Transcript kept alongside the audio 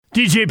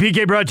DJ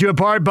PK brought to you in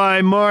part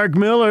by Mark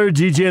Miller.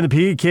 DJ and the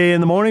PK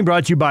in the morning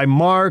brought to you by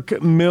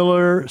Mark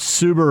Miller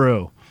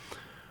Subaru.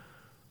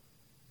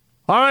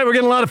 All right, we're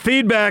getting a lot of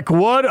feedback.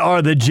 What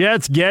are the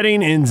Jets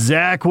getting in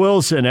Zach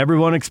Wilson?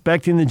 Everyone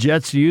expecting the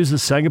Jets to use the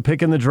second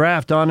pick in the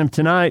draft on him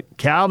tonight.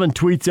 Calvin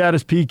tweets at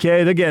us,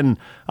 PK. They're getting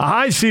a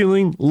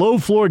high-ceiling,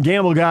 low-floor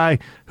gamble guy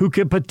who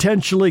could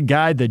potentially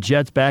guide the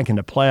Jets back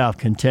into playoff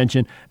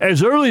contention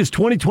as early as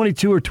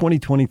 2022 or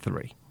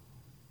 2023.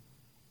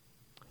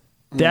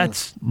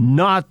 That's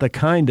not the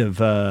kind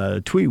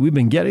of tweet we've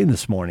been getting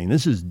this morning.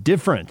 This is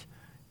different.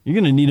 You're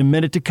going to need a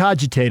minute to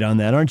cogitate on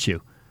that, aren't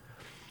you?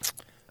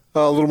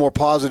 A little more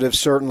positive,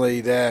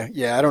 certainly.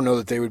 Yeah, I don't know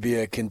that they would be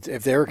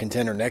if they were a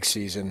contender next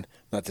season,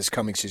 not this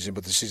coming season,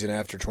 but the season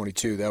after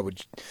 22.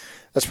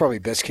 That's probably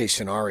best case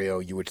scenario,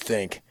 you would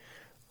think.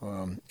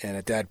 And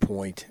at that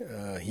point,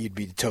 he'd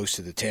be the toast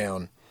of the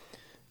town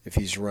if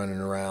he's running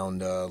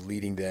around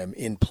leading them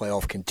in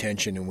playoff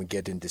contention, and we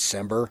get in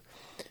December.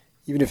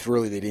 Even if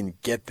really they didn't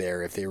get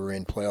there, if they were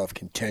in playoff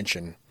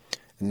contention,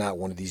 and not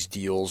one of these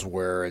deals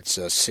where it's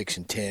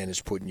 6-10 is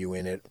putting you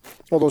in it.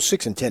 Although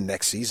 6-10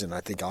 next season,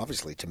 I think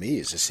obviously to me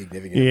is a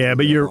significant. Yeah,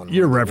 but you're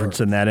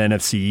referencing that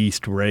NFC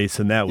East race,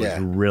 and that was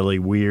really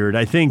weird.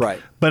 I think,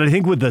 right. But I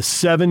think with the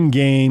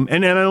 7-game,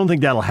 and I don't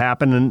think that'll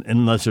happen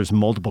unless there's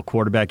multiple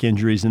quarterback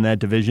injuries in that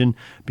division,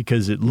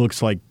 because it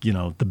looks like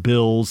the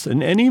Bills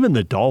and even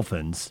the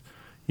Dolphins,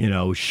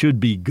 should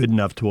be good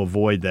enough to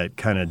avoid that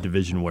kind of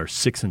division where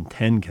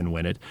 6-10 can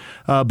win it.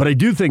 But I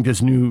do think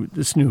this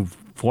new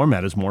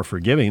format is more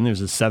forgiving. There's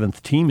a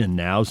 7th team in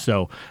now,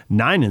 so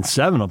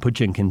 9-7 will put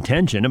you in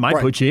contention. It might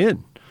put you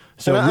in.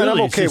 So and really,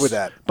 I'm okay with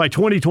that. By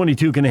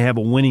 2022, can they have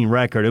a winning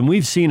record? And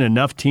we've seen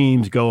enough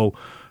teams go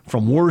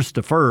from worst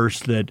to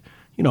first that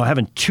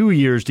having 2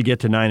 years to get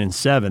to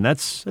 9-7.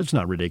 That's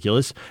not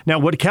ridiculous. Now,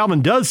 what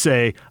Calvin does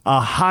say, a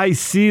high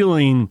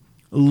ceiling,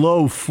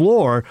 low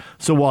floor.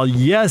 So while,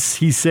 yes,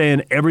 he's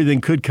saying everything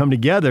could come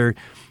together,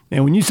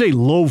 and when you say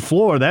low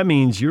floor, that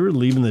means you're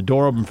leaving the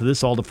door open for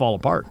this all to fall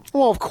apart.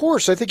 Well, of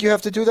course. I think you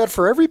have to do that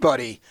for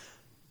everybody.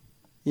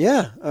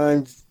 Yeah.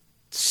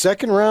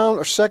 Second round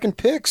or second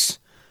picks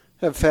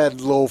have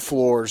had low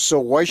floors. So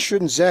why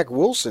shouldn't Zach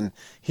Wilson?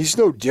 He's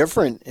no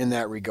different in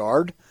that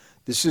regard.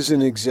 This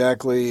isn't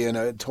exactly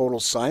a total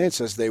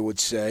science, as they would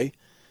say.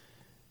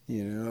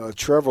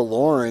 Trevor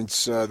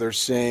Lawrence, they're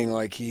saying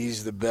like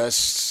he's the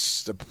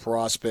best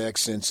prospect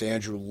since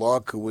Andrew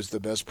Luck, who was the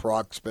best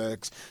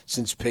prospect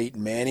since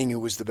Peyton Manning,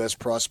 who was the best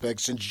prospect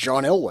since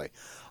John Elway.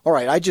 All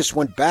right, I just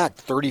went back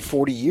 30,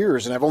 40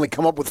 years, and I've only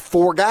come up with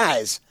 4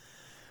 guys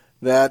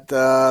that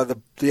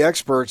the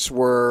experts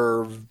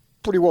were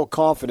pretty well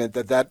confident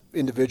that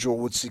individual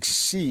would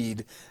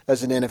succeed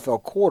as an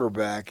NFL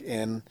quarterback.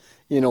 And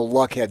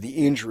Luck had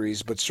the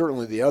injuries, but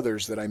certainly the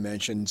others that I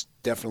mentioned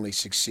definitely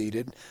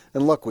succeeded.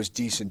 And Luck was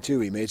decent,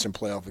 too. He made some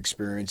playoff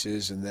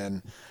experiences and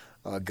then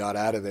got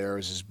out of there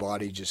as his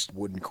body just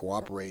wouldn't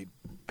cooperate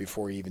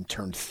before he even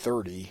turned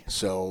 30.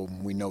 So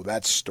we know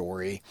that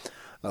story.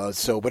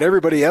 But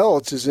everybody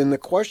else is in the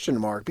question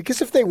mark.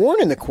 Because if they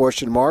weren't in the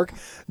question mark,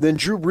 then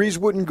Drew Brees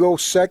wouldn't go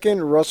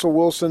second, Russell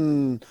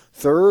Wilson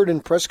third,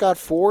 and Prescott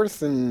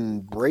fourth,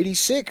 and Brady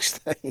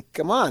sixth.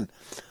 Come on.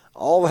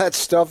 All that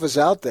stuff is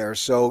out there.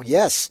 So,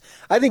 yes,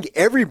 I think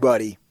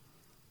everybody,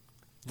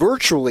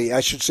 virtually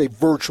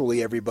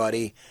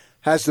everybody,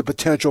 has the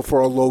potential for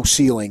a low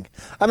ceiling.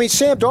 I mean,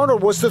 Sam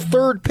Darnold was the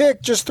 3rd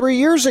pick just 3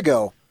 years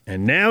ago.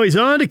 And now he's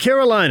on to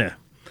Carolina.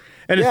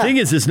 And the thing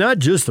is, it's not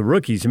just the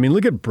rookies. I mean,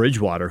 look at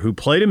Bridgewater, who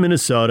played in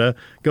Minnesota,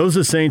 goes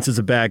to Saints as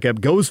a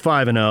backup, goes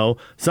 5-0,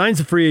 signs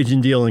a free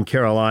agent deal in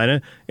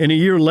Carolina, and a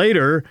year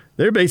later,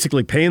 they're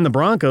basically paying the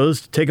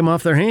Broncos to take him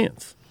off their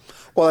hands.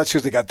 Well, that's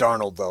because they got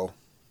Darnold, though.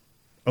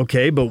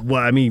 Okay, but,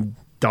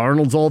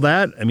 Darnold's all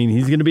that? I mean,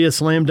 he's going to be a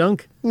slam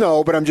dunk?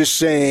 No, but I'm just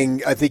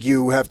saying I think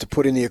you have to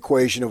put in the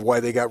equation of why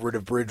they got rid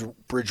of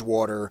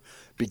Bridgewater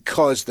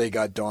because they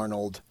got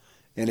Darnold.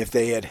 And if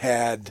they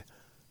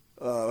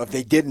if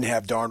they didn't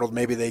have Darnold,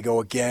 maybe they go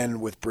again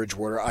with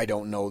Bridgewater. I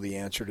don't know the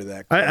answer to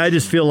that question. I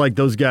just feel like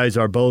those guys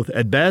are both,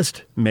 at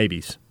best,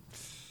 maybes.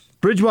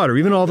 Bridgewater,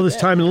 even all of his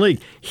time in the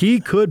league, he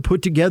could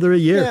put together a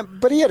year. Yeah,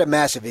 but he had a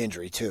massive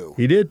injury, too.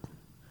 He did.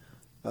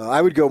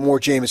 I would go more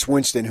Jameis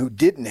Winston, who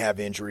didn't have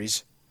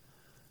injuries,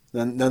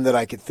 none that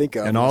I could think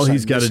of. And all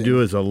he's got to do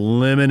is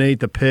eliminate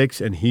the picks,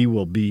 and he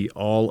will be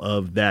all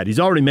of that. He's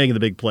already making the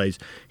big plays.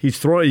 You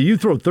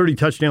throw 30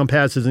 touchdown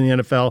passes in the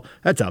NFL,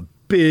 that's a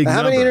big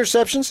How number. many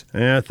interceptions?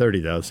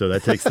 30, though, so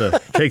that takes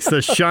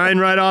the shine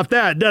right off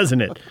that,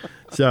 doesn't it?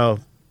 So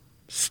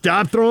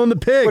stop throwing the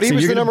picks. But he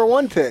was the number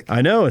 1 pick.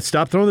 I know.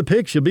 Stop throwing the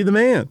picks. You'll be the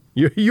man.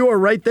 You are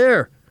right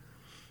there.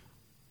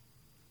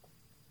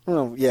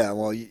 Well, yeah.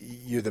 Well,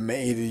 you're the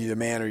man. Either you're the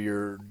man or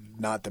you're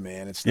not the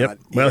man. It's not.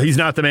 Well, he's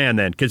not the man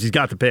then because he's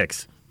got the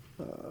picks.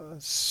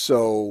 And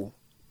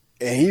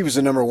he was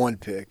the number 1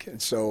 pick, and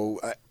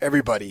so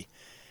everybody's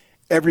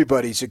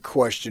a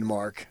question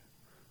mark.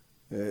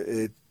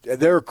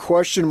 There are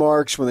question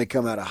marks when they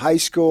come out of high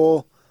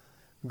school,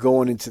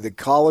 going into the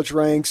college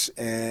ranks,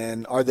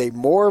 and are they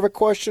more of a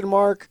question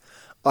mark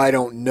I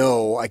don't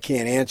know. I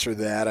can't answer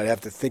that. I'd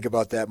have to think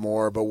about that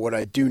more. But what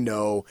I do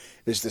know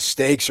is the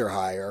stakes are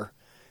higher,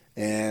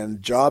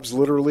 and jobs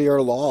literally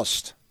are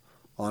lost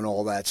on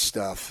all that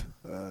stuff.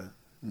 And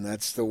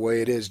that's the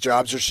way it is.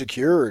 Jobs are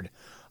secured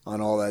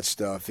on all that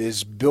stuff.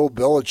 Is Bill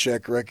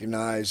Belichick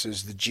recognized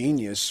as the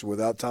genius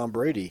without Tom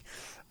Brady?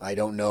 I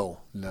don't know.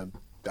 No,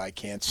 I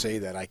can't say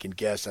that. I can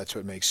guess. That's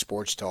what makes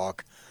sports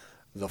talk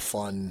the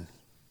fun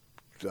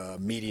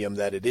medium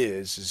that it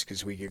is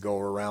because we could go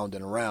around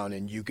and around,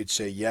 and you could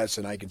say yes,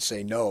 and I could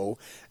say no,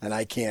 and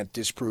I can't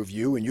disprove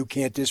you, and you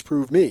can't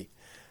disprove me.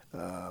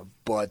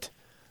 But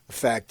the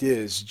fact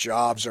is,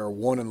 jobs are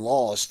won and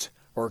lost,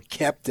 or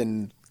kept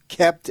and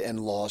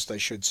lost, I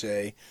should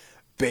say,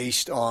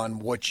 based on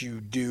what you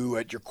do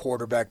at your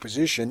quarterback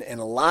position, and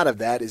a lot of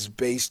that is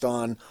based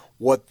on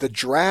what the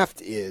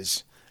draft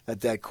is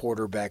at that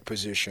quarterback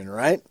position,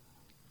 right?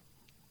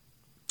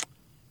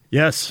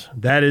 Yes,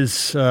 that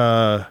is.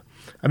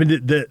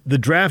 The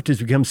draft has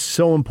become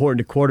so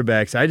important to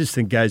quarterbacks. I just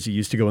think guys that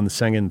used to go in the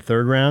second and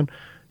third round,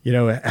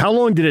 how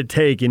long did it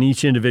take in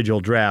each individual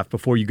draft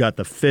before you got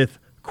the fifth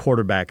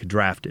quarterback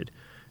drafted?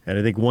 And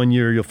I think one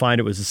year you'll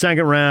find it was the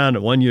second round,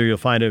 and one year you'll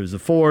find it was the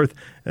fourth.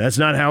 And that's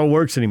not how it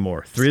works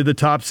anymore. 3 of the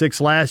top 6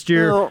 last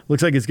year. Well,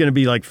 looks like it's going to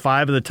be like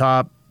 5 of the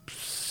top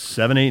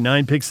 7, 8,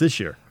 9 picks this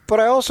year. But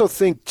I also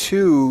think,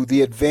 too,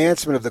 the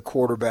advancement of the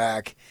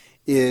quarterback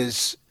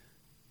is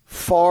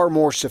far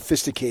more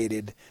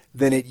sophisticated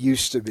than it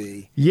used to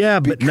be. Yeah,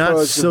 but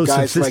not so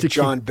guys sophisticated. Like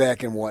John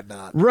Beck and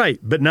whatnot. Right,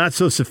 but not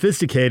so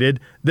sophisticated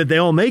that they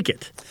all make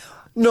it.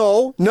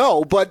 No,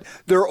 but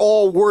they're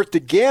all worth the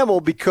gamble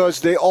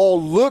because they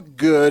all look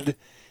good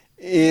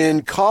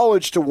in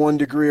college to one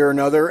degree or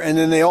another, and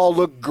then they all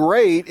look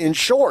great in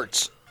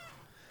shorts.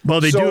 Well,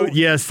 they do.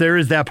 Yes, there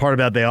is that part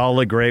about they all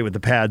look great with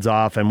the pads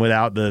off and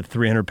without the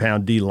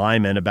 300-pound D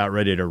lineman about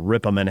ready to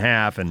rip them in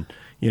half and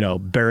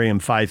bury them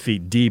 5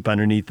 feet deep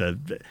underneath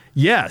the.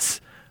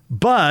 Yes,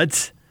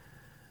 but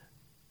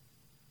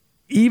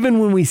even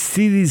when we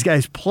see these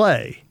guys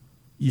play,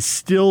 you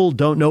still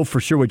don't know for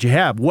sure what you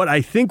have. What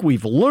I think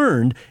we've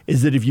learned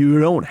is that if you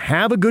don't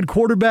have a good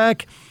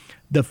quarterback,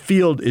 the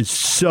field is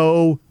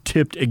so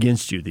tipped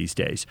against you these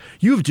days.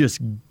 You've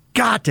just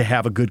got to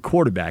have a good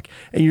quarterback.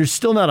 And you're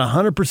still not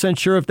 100%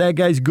 sure if that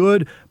guy's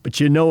good, but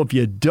if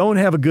you don't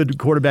have a good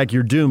quarterback,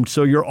 you're doomed.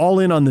 So you're all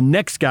in on the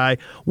next guy,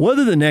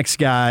 whether the next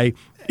guy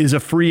is a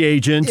free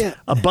agent,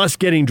 a bust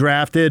getting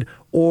drafted,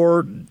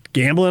 or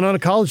gambling on a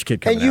college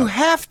kid coming out. And you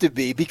have to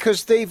be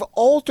because they've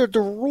altered the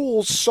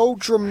rules so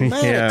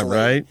dramatically yeah,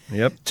 right.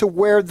 Yep. to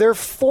where they're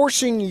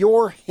forcing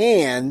your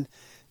hand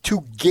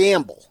to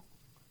gamble.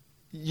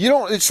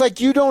 It's like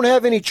you don't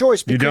have any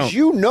choice because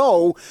you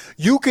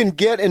can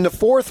get in the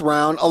 4th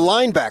round a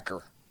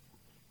linebacker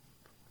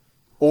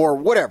or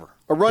whatever,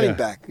 a running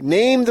back.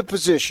 Name the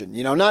position.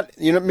 Maybe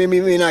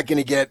you're not going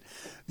to get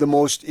the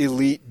most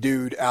elite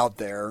dude out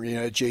there,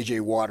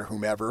 J.J. Watt or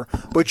whomever,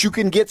 but you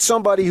can get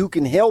somebody who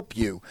can help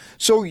you.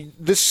 So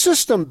the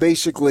system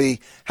basically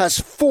has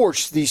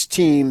forced these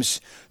teams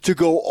to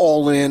go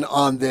all in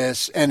on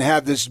this and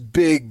have this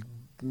big,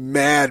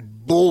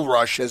 mad bull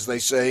rush, as they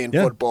say in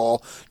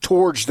football,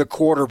 towards the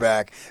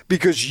quarterback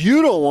because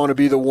you don't want to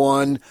be the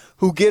one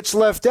who gets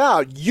left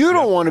out. You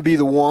don't want to be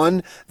the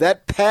one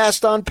that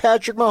passed on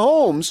Patrick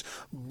Mahomes,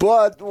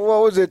 but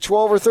 12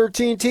 or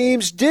 13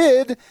 teams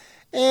did.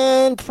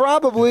 And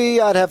probably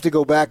I'd have to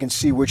go back and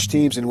see which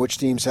teams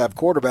have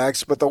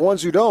quarterbacks. But the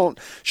ones who don't,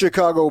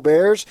 Chicago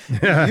Bears,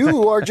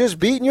 you are just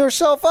beating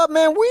yourself up,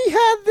 man. We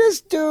had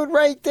this dude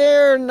right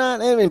there.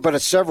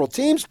 But several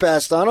teams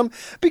passed on him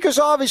because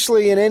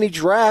obviously in any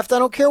draft, I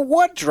don't care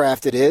what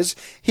draft it is,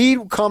 he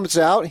comes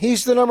out,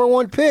 he's the number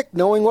 1 pick,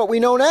 knowing what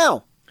we know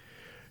now.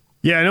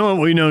 Yeah, I know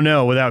what we know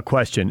now without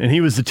question. And he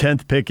was the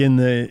 10th pick in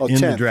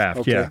the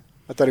draft. Okay. Yeah.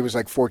 I thought he was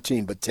like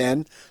 14, but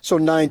 10. So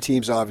 9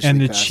 teams obviously. And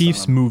the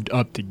Chiefs moved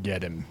up to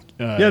get him.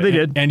 Yeah, they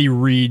did. Andy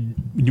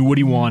Reid knew what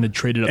he wanted,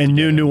 traded up. And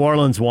knew New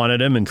Orleans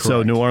wanted him, and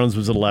so New Orleans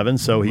was 11,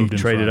 so he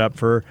traded up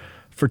for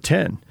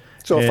 10.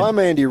 So if I'm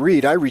Andy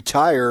Reid, I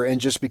retire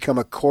and just become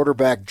a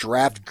quarterback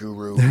draft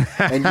guru,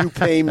 and you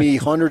pay me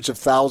hundreds of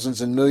thousands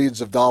and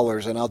millions of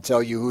dollars, and I'll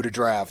tell you who to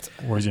draft.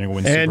 Or he's going to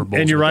win Super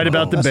Bowls. And you're right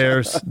about the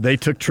Bears. They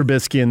took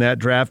Trubisky in that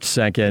draft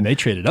second. And they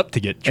traded up to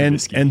get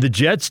Trubisky. And the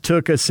Jets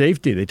took a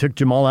safety. They took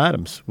Jamal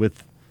Adams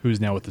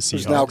who's now with the Seahawks.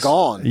 Who's now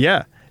gone.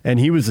 Yeah. And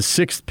he was the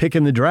 6th pick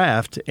in the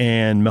draft,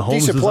 and Mahomes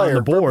Decent was player, on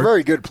the board.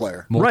 Very good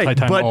player. Right,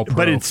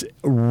 but it's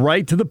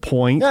right to the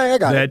point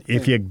that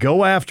if you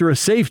go after a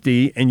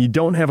safety and you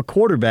don't have a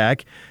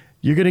quarterback,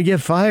 you're going to get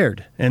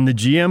fired. And the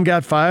GM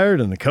got fired,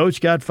 and the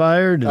coach got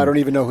fired. I don't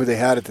even know who they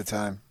had at the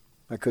time.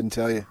 I couldn't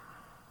tell you.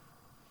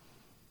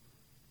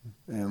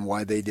 And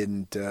why they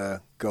didn't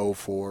go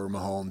for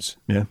Mahomes.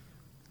 Yeah.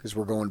 Because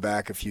we're going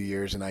back a few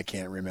years, and I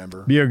can't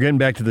remember. You're getting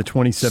back to the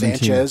 2017.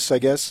 Sanchez, I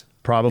guess?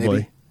 Probably.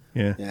 Maybe.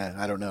 Yeah,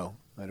 I don't know.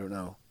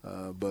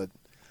 But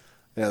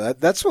yeah,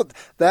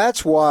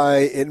 that's why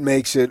it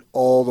makes it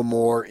all the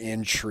more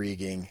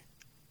intriguing.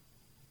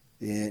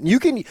 And you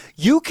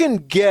can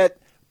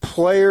get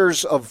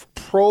players of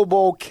Pro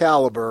Bowl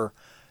caliber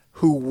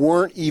who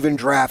weren't even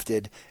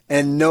drafted,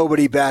 and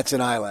nobody bats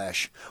an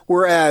eyelash.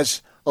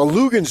 Whereas a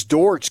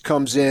Lugens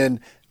comes in,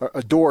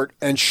 Dort,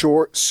 and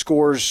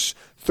scores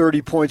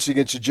 30 points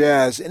against the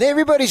Jazz, and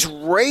everybody's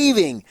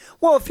raving.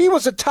 Well, if he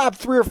was a top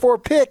 3 or 4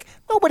 pick,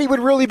 nobody would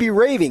really be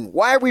raving.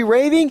 Why are we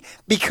raving?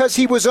 Because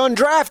he was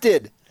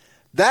undrafted.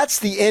 That's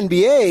the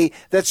NBA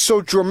that's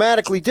so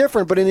dramatically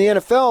different. But in the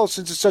NFL,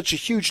 since it's such a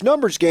huge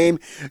numbers game,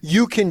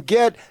 you can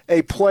get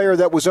a player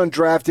that was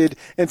undrafted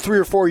and 3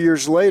 or 4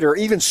 years later,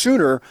 even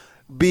sooner,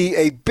 be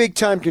a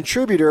big-time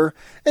contributor,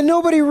 and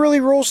nobody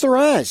really rolls their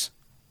eyes.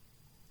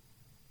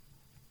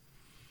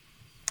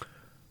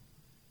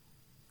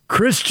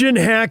 Christian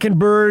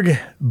Hackenberg,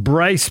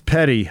 Bryce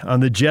Petty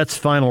on the Jets'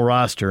 final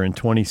roster in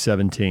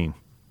 2017.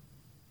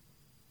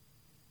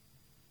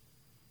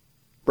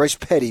 Bryce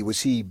Petty,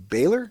 was he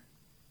Baylor?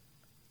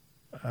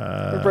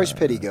 Where'd Bryce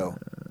Petty go?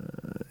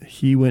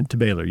 He went to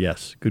Baylor,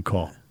 yes. Good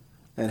call.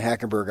 And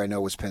Hackenberg, I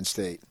know, was Penn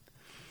State.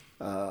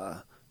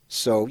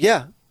 So,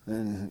 yeah.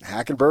 And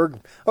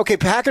Hackenberg. Okay,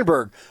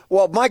 Hackenberg.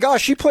 Well, my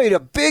gosh, he played a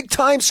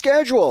big-time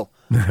schedule.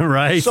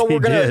 Right, so we're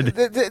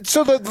gonna.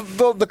 So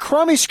the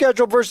crummy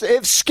schedule versus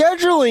if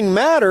scheduling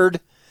mattered,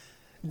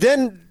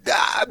 then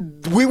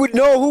we would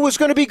know who was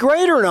going to be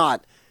great or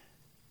not.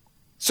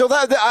 So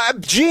that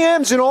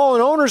GMs and all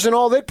and owners and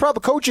all,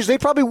 coaches, they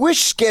probably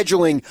wish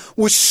scheduling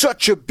was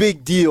such a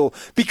big deal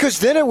because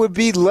then it would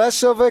be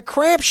less of a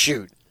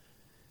crapshoot.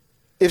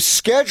 If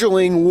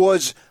scheduling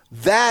was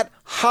that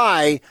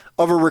high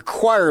of a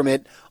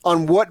requirement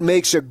on what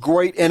makes a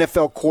great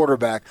NFL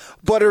quarterback.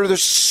 But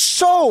there's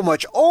so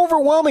much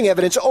overwhelming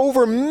evidence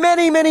over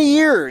many, many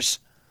years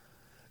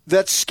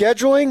that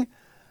scheduling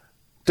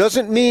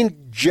doesn't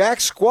mean jack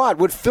squat.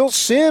 With Phil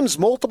Simms,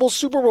 multiple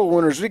Super Bowl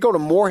winners, did he go to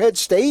Morehead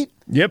State?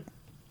 Yep.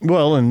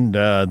 Well, and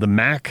the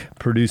MAC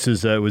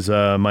produces, it was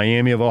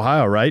Miami of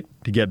Ohio, right,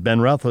 to get Ben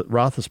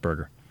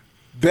Roethlisberger.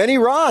 Benny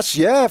Ross,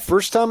 yeah.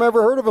 First time I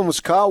ever heard of him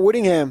was Kyle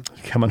Whittingham.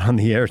 Coming on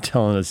the air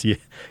telling us,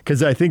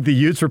 because I think the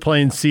Utes were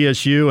playing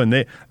CSU, and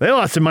they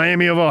lost to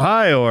Miami of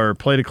Ohio or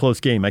played a close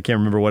game. I can't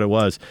remember what it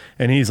was.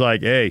 And he's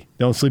like, hey,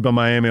 don't sleep on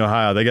Miami,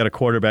 Ohio. They got a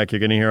quarterback you're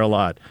going to hear a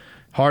lot.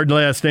 Hard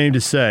last name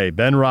to say,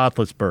 Ben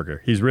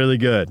Roethlisberger. He's really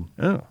good.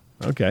 Oh,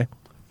 okay.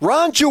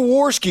 Ron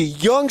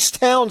Jaworski,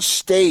 Youngstown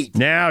State.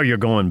 Now you're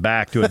going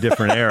back to a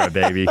different era,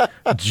 baby.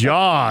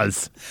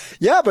 Jaws.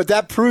 Yeah, but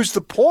that proves the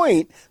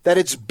point that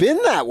it's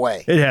been that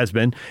way. It has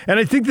been. And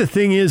I think the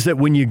thing is that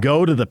when you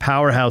go to the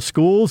powerhouse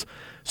schools,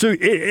 the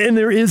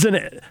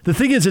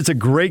thing is it's a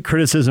great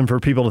criticism for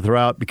people to throw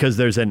out because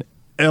there's an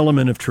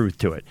element of truth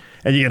to it,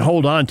 and you can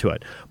hold on to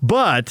it.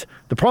 But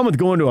the problem with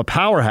going to a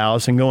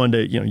powerhouse and going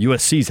to,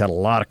 USC's had a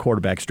lot of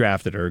quarterbacks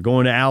drafted, or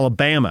going to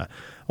Alabama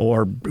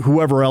or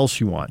whoever else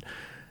you want.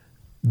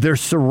 They're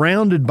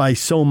surrounded by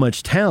so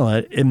much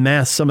talent, it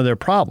masks some of their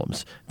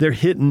problems. They're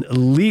hitting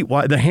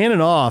they're handing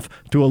off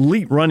to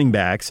elite running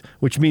backs,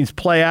 which means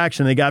play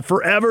action. They got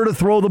forever to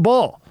throw the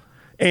ball.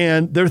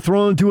 And they're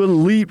thrown to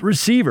elite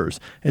receivers.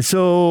 And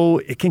so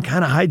it can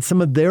kind of hide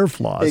some of their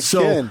flaws.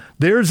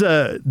 There's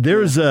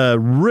a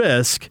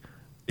risk.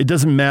 It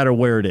doesn't matter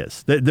where it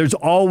is. There's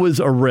always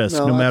a risk,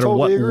 no matter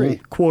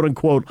what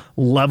quote-unquote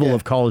level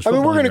of college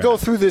football. We're going to go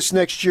through this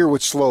next year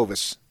with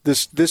Slovis,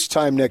 this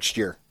time next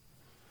year.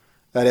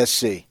 At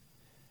SC.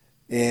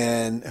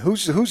 And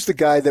who's the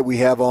guy that we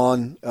have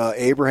on,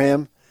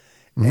 Abraham?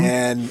 Mm-hmm.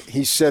 And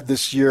he said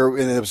this year,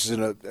 and it was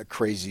in a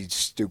crazy,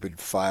 stupid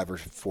 5 or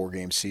 4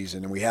 game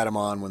season, and we had him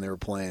on when they were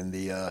playing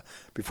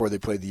before they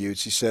played the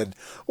Utes. He said,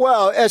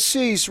 well,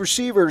 SC's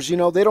receivers,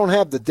 they don't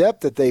have the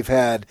depth that they've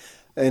had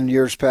in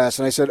years past.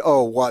 And I said,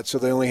 oh, what? So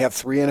they only have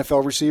 3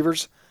 NFL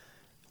receivers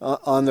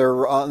on their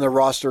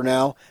roster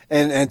now?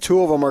 And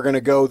 2 of them are going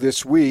to go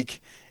this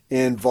week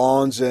in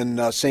Vaughns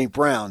and St.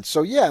 Brown.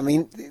 So, yeah, I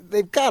mean,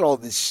 they've got all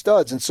these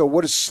studs. And so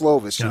what is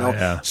Slovis?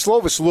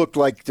 Slovis looked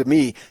like, to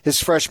me,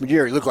 his freshman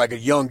year, he looked like a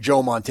young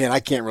Joe Montana. I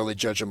can't really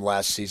judge him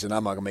last season.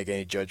 I'm not going to make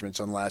any judgments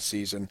on last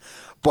season.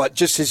 But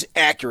just his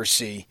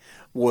accuracy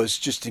was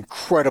just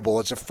incredible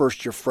as a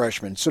first-year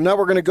freshman. So now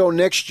we're going to go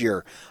next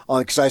year,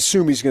 because I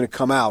assume he's going to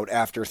come out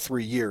after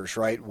 3 years,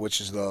 right, which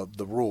is the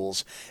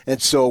rules.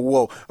 And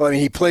so,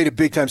 he played a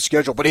big-time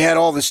schedule, but he had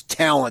all this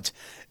talent.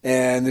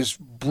 And this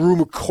Brew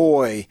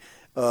McCoy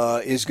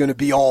is going to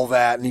be all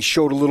that, and he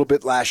showed a little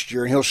bit last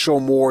year, and he'll show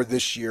more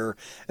this year,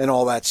 and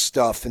all that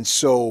stuff. And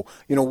so,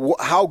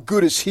 how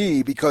good is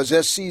he? Because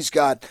SC's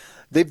got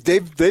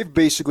they've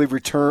basically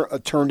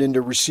turned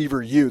into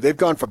receiver U. They've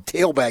gone from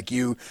tailback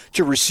U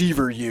to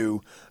receiver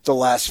U the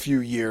last few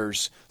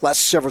years,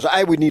 last several.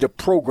 I would need a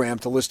program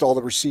to list all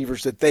the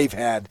receivers that they've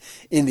had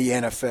in the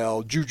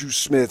NFL: Juju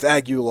Smith,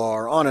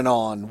 Aguilar, on and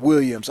on,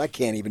 Williams. I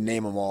can't even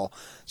name them all,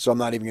 so I'm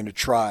not even going to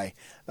try.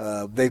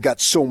 They've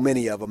got so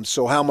many of them.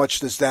 So how much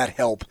does that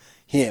help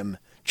him?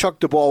 Chuck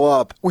the ball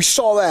up. We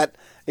saw that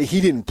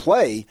he didn't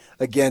play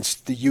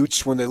against the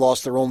Utes when they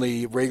lost their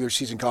only regular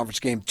season conference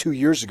game 2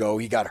 years ago.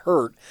 He got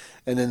hurt,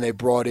 and then they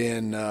brought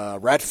in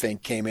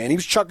Ratfink came in. He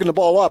was chucking the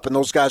ball up, and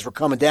those guys were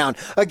coming down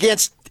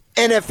against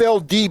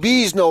NFL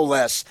DBs, no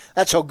less.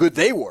 That's how good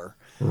they were.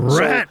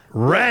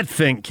 Rat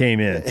Fink came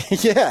in.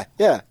 Yeah,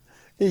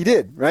 he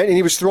did, right? And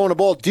he was throwing the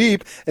ball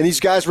deep, and these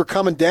guys were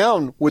coming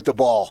down with the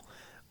ball.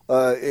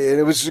 And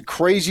it was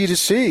crazy to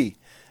see,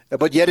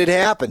 but yet it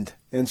happened.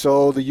 And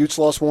so the Utes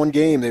lost one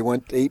game. They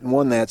went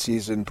 8-1 that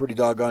season. Pretty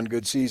doggone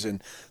good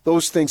season.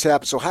 Those things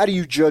happen. So how do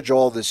you judge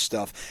all this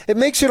stuff? It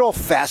makes it all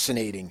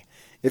fascinating.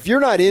 If you're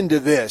not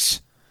into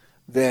this,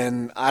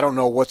 then I don't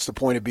know what's the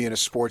point of being a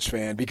sports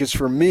fan. Because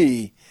for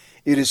me,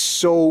 it is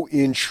so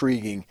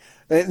intriguing.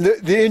 And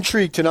the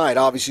intrigue tonight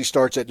obviously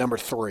starts at number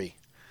 3,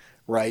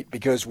 right?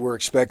 Because we're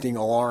expecting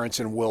Lawrence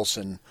and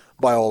Wilson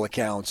by all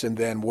accounts. And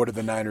then what are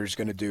the Niners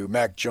going to do?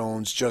 Mac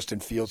Jones,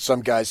 Justin Fields.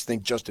 Some guys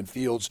think Justin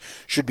Fields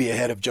should be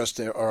ahead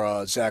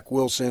of Zach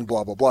Wilson,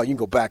 blah, blah, blah. You can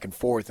go back and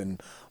forth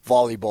and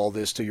volleyball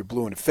this till you're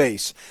blue in the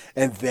face.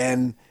 And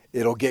then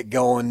it'll get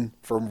going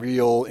for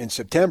real in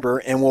September,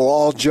 and we'll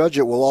all judge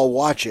it. We'll all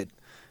watch it.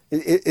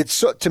 It's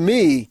so, to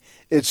me,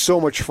 it's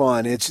so much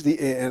fun.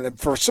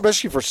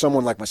 Especially for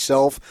someone like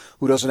myself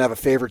who doesn't have a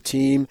favorite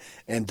team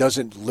and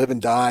doesn't live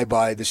and die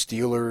by the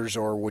Steelers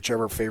or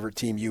whichever favorite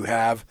team you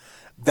have.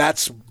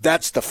 That's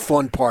the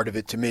fun part of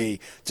it to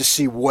me, to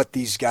see what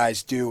these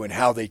guys do and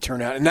how they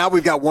turn out. And now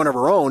we've got one of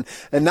our own.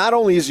 And not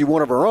only is he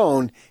one of our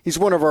own, he's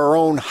one of our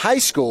own high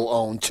school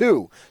own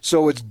too.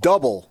 So it's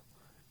double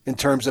in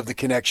terms of the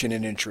connection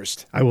and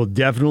interest. I will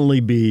definitely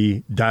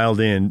be dialed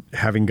in,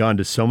 having gone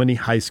to so many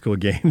high school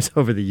games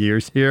over the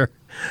years here.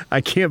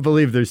 I can't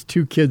believe there's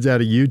 2 kids out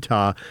of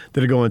Utah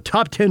that are going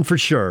top 10 for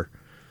sure,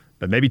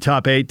 but maybe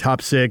top 8,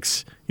 top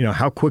 6.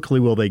 How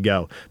quickly will they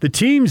go? The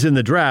teams in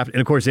the draft,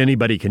 and of course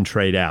anybody can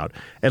trade out.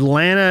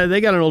 Atlanta,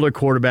 they got an older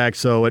quarterback,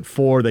 so at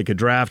 4 they could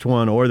draft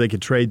one or they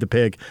could trade the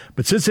pick.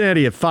 But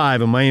Cincinnati at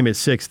 5 and Miami at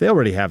 6, they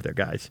already have their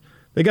guys.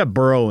 They got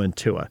Burrow and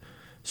Tua.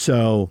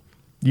 So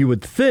you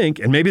would think,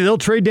 and maybe they'll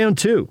trade down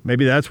too.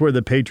 Maybe that's where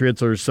the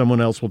Patriots or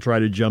someone else will try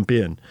to jump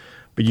in.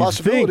 But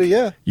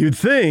you'd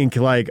think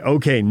like,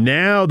 okay,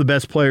 now the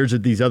best players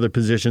at these other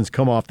positions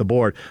come off the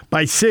board.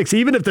 By 6,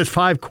 even if there's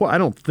 5, I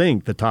don't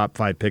think the top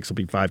 5 picks will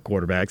be 5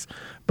 quarterbacks.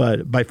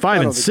 But by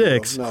 5 and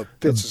 6, no,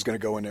 Pitts is going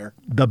to go in there.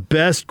 The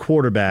best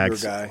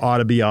quarterbacks ought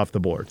to be off the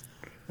board.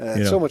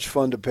 It's so much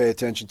fun to pay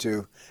attention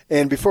to.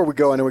 And before we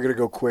go, I know we're going to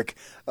go quick.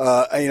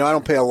 I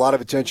don't pay a lot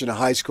of attention to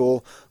high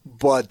school,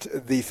 but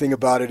the thing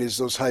about it is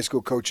those high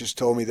school coaches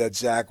told me that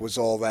Zach was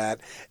all that.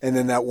 And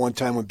then that one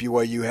time when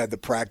BYU had the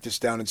practice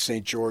down in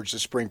St. George, the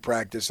spring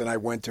practice, and I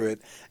went to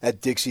it at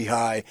Dixie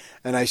High,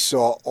 and I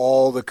saw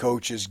all the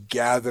coaches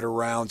gathered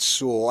around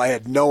Sewell. I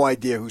had no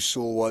idea who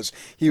Sewell was.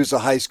 He was a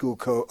high school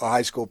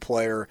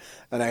player,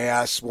 and I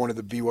asked one of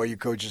the BYU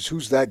coaches,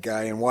 who's that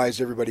guy, and why is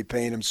everybody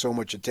paying him so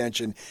much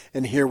attention?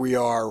 And here we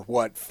are,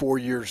 4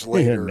 years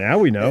later. Yeah, now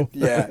we know.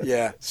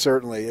 Yeah,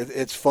 certainly.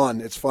 It's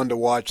fun. It's fun to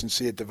watch and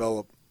see it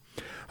develop.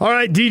 All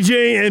right,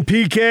 DJ and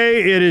PK,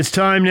 it is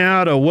time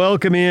now to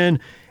welcome in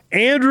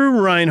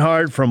Andrew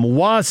Reinhardt from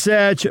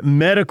Wasatch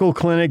Medical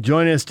Clinic.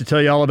 Joining us to tell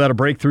you all about a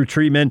breakthrough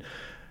treatment.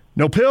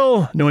 No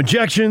pill, no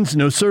injections,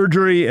 no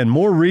surgery, and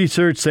more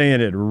research saying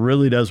it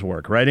really does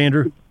work. Right,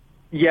 Andrew?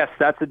 Yes,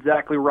 that's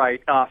exactly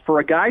right. For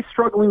a guy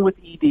struggling with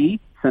ED,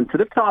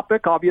 sensitive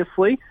topic,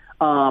 obviously,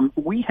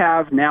 we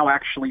have now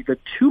actually the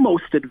 2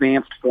 most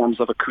advanced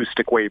forms of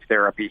acoustic wave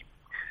therapy.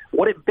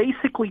 What it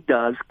basically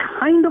does,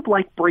 kind of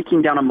like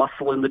breaking down a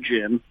muscle in the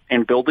gym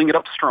and building it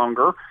up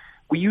stronger,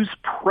 we use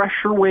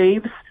pressure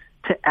waves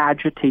to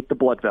agitate the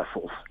blood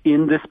vessels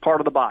in this part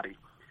of the body.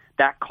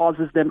 That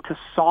causes them to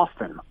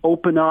soften,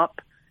 open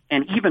up,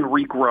 and even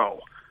regrow.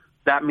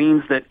 That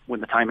means that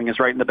when the timing is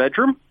right in the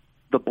bedroom,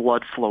 the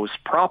blood flows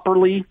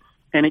properly,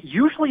 and it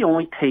usually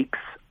only takes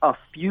a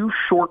few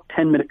short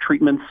 10-minute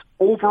treatments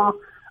over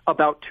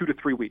about 2 to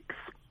 3 weeks.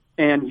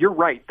 And you're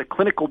right, the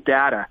clinical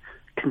data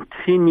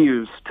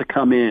continues to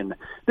come in.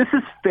 This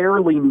is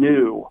fairly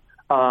new,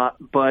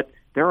 but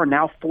there are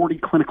now 40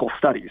 clinical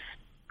studies.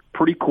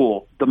 Pretty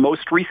cool. The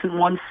most recent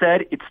one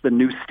said it's the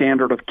new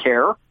standard of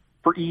care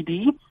for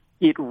ED.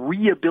 It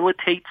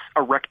rehabilitates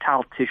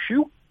erectile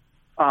tissue.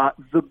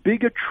 The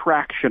big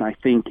attraction, I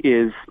think,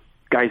 is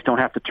guys don't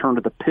have to turn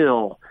to the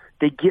pill.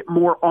 They get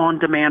more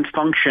on-demand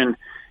function,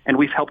 and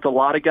we've helped a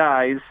lot of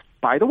guys,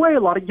 by the way, a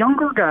lot of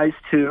younger guys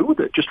too,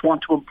 that just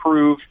want to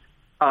improve,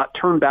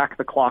 turn back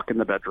the clock in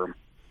the bedroom.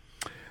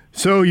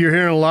 So you're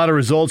hearing a lot of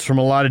results from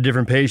a lot of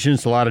different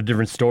patients, a lot of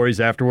different stories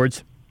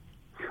afterwards?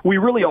 We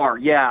really are,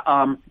 yeah.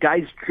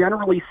 Guys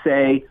generally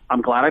say,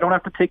 I'm glad I don't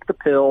have to take the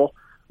pill.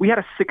 We had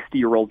a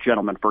 60-year-old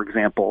gentleman, for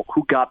example,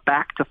 who got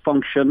back to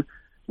function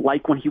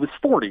like when he was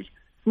 40.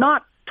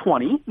 Not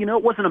 20,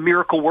 it wasn't a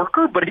miracle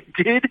worker, but it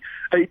did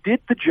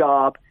the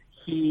job.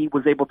 He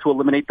was able to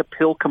eliminate the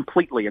pill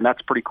completely, and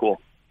that's pretty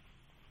cool.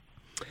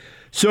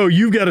 So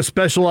you've got a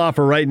special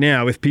offer right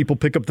now if people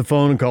pick up the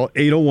phone and call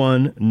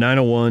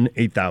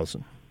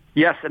 801-901-8000.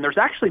 Yes, and there's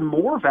actually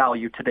more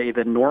value today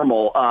than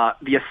normal.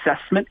 The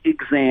assessment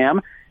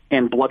exam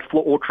and blood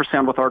flow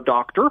ultrasound with our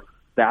doctor,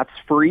 that's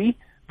free.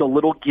 The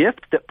little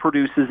gift that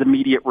produces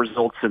immediate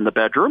results in the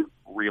bedroom,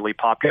 really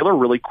popular,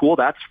 really cool,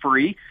 that's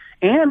free.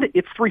 And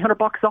it's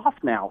 $300 off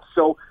now.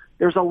 So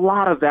there's a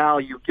lot of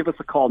value. Give us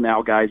a call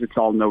now, guys. It's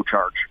all no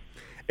charge.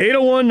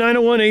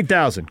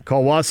 801-901-8000.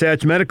 Call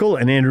Wasatch Medical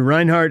and Andrew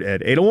Reinhardt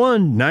at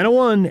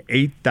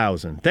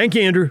 801-901-8000. Thank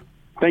you, Andrew.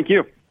 Thank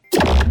you.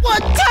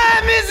 What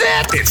time is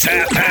it? It's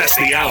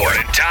 1:30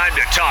 and time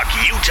to talk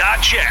Utah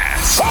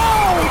Jazz.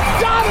 Oh,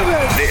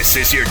 Donovan! This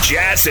is your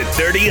Jazz at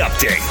 30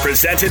 update,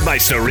 presented by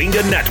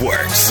Syringa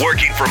Networks.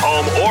 Working from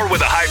home or with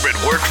a hybrid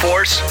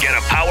workforce? Get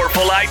a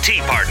powerful IT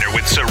partner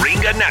with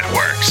Syringa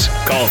Networks.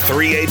 Call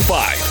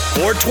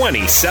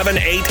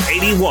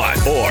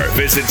 385-420-7881 or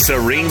visit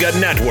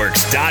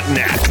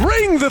syringanetworks.net.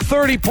 Ring the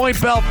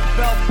 30-point bell.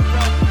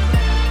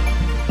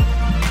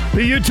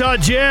 The Utah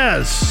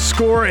Jazz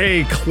score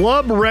a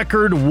club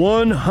record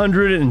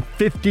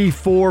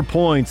 154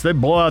 points. They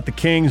blow out the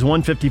Kings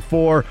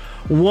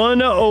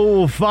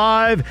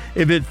 154-105.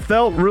 If it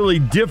felt really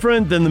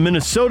different than the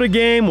Minnesota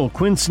game, well,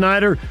 Quinn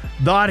Snyder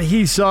thought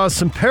he saw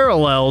some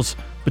parallels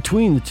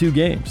between the two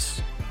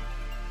games.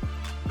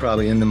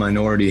 Probably in the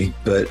minority,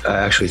 but I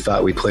actually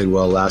thought we played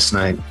well last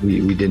night.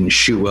 We didn't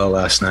shoot well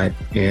last night,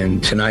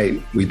 and tonight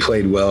we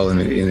played well in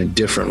a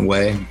different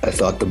way. I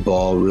thought the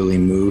ball really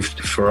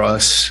moved for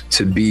us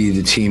to be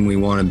the team we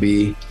want to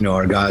be. You know,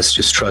 our guys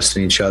just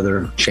trusting each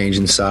other,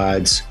 changing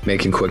sides,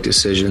 making quick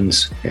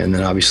decisions, and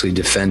then obviously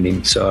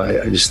defending. So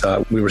I just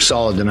thought we were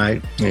solid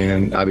tonight,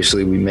 and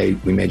obviously we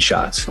made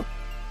shots.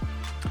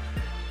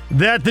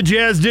 That the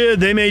Jazz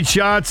did. They made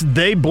shots.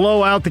 They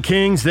blow out the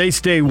Kings. They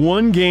stay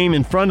one game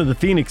in front of the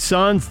Phoenix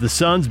Suns. The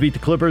Suns beat the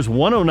Clippers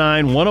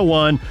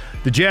 109-101.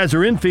 The Jazz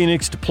are in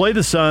Phoenix to play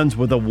the Suns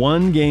with a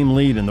one-game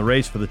lead in the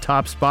race for the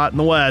top spot in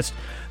the West.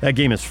 That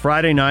game is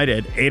Friday night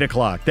at 8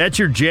 o'clock. That's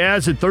your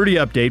Jazz at 30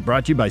 update,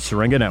 brought to you by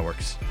Syringa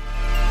Networks.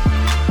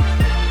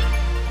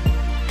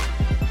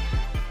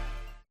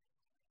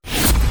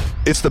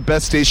 It's the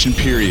best station,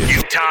 period.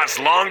 Utah's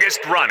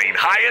longest-running,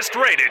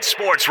 highest-rated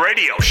sports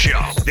radio show.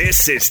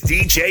 This is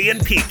DJ and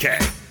PK.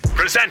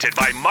 Presented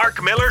by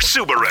Mark Miller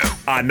Subaru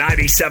on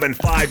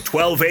 97.5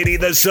 1280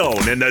 The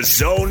Zone and The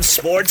Zone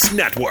Sports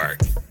Network.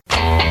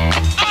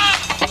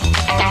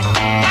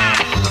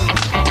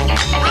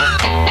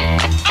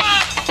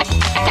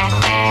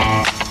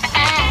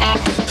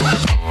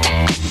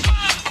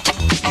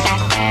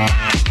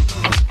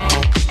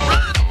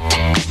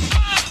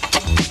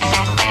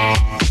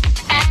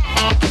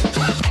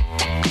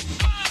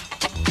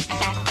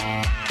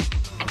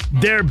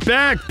 They're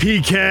back,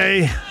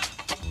 PK.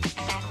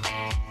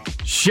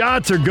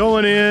 Shots are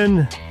going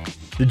in.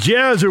 The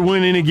Jazz are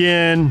winning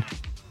again.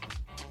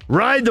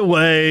 Ride the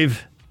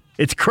wave.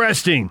 It's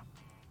cresting.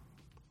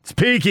 It's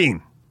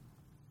peaking.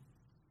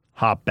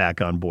 Hop back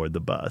on board the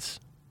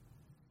bus.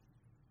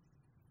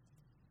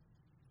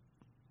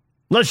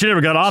 Unless you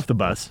never got off the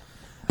bus.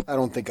 I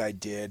don't think I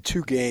did.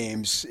 2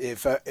 games.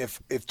 If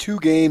 2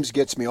 games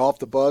gets me off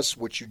the bus,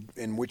 which you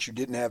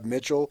didn't have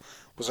Mitchell,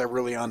 was I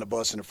really on the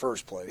bus in the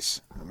first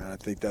place? I mean, I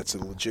think that's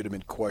a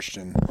legitimate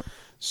question.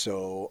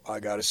 So I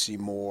got to see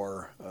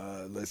more.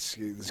 Let's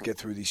get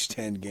through these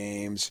 10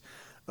 games.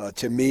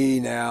 To me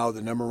now,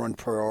 the number one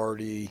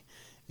priority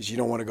is you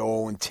don't want to go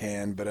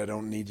 0-10, but I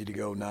don't need you to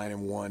go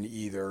 9-1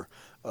 either.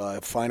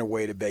 Find a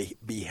way to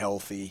be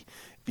healthy.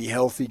 Be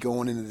healthy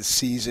going into the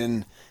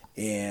season.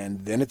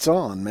 And then it's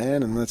on,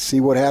 man, and let's see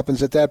what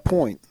happens at that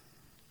point.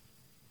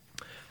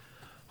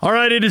 All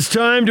right, it is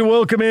time to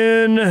welcome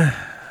in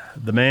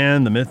the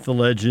man, the myth, the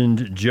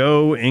legend,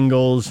 Joe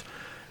Ingles.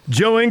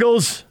 Joe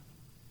Ingles,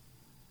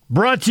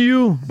 brought to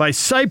you by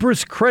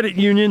Cyprus Credit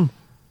Union,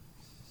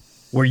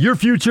 where your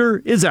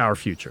future is our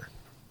future.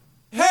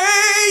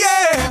 Hey,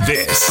 yeah!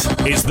 This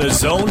is the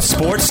Zone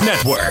Sports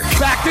Network.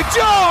 Back to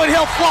Joe, and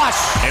he'll flush.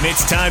 And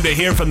it's time to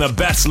hear from the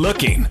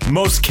best-looking,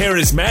 most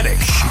charismatic,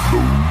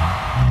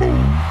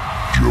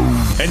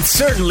 and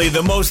certainly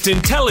the most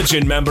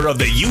intelligent member of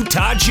the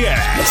Utah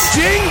Jazz.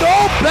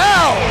 Jingle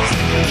bells!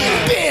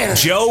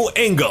 Joe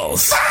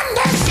Ingles.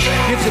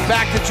 Gives it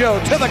back to Joe.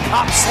 To the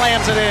cup,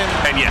 slams it in.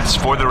 And yes,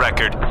 for the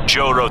record,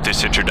 Joe wrote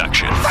this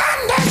introduction.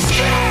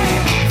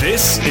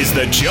 This is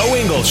the Joe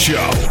Ingles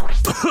Show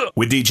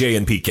with DJ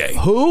and PK.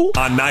 Who?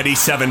 On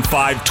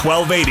 97.5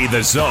 1280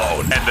 The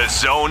Zone and The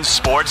Zone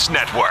Sports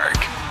Network.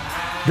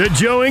 The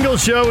Joe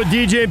Ingles Show with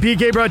DJ and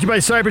PK, brought to you by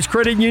Cyprus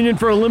Credit Union.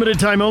 For a limited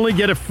time only,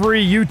 get a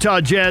free Utah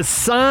Jazz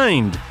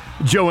signed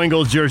Joe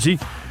Ingles jersey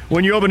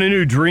when you open a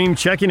new Dream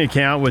checking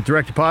account with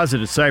direct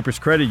deposit at Cyprus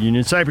Credit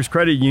Union. Cyprus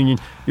Credit Union,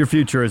 your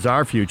future is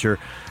our future.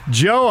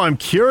 Joe, I'm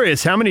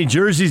curious, how many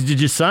jerseys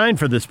did you sign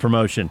for this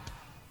promotion?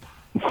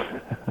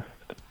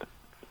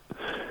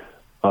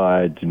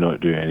 I do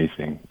not do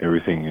anything.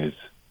 Everything is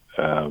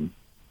no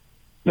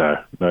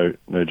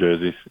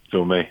jerseys. It's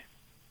all me.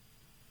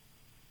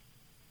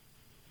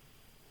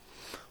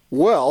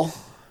 Well,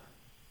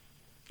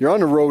 you're on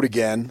the road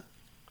again.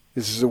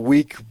 This is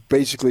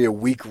basically a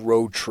week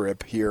road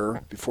trip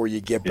here before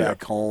you get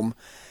back home.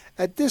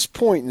 At this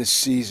point in the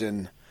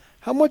season,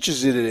 how much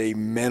is it a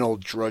mental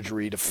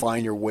drudgery to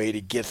find your way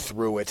to get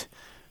through it?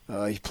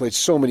 You played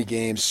so many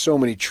games, so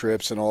many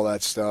trips and all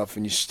that stuff,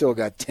 and you still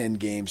got 10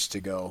 games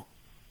to go.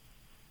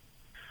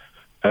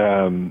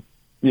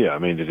 Yeah, I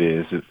mean, it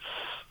is. It's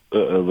a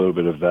little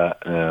bit of that.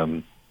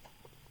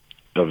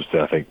 Obviously,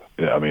 I think,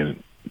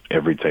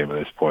 every team at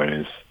this point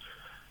is,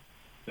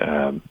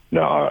 I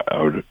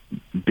would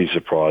be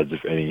surprised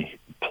if any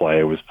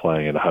player was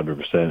playing at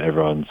 100%.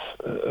 Everyone's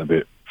a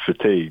bit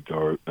fatigued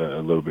or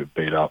a little bit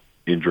beat up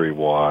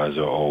injury-wise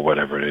or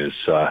whatever it is.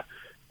 So,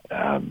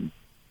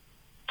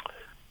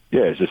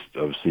 it's just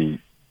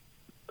obviously,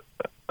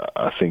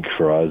 I think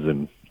for us,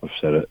 and I've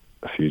said it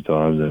a few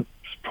times, and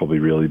it's probably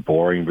really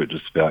boring, but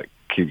just about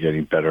keep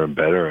getting better and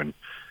better and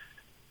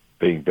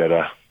being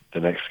better the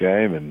next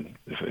game. And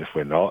if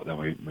we're not, then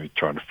we're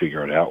trying to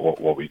figure it out,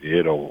 what we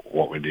did or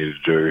what we need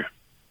to do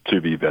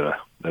to be better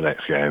the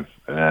next game.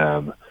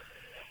 So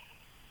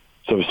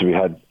obviously we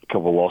had a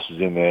couple of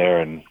losses in there,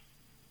 and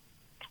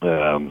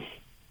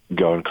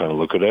go and kind of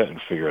look at it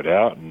and figure it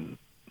out and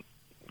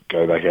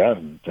go back out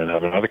and then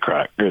have another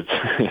crack. It's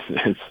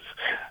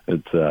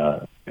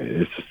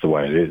just the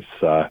way it is.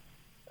 So,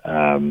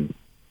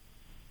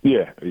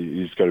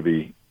 you just got to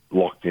be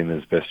locked in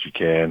as best you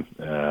can.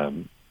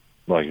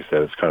 Like I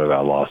said, it's kind of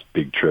our last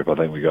big trip. I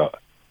think we got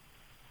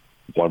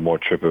one more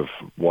trip of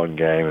one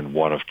game and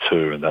one of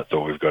two, and that's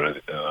all we've got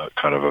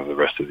kind of over the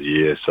rest of the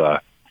year. So,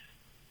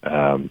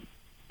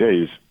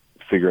 he's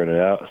figuring it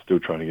out, still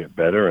trying to get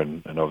better,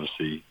 and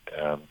obviously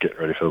getting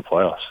ready for the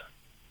playoffs.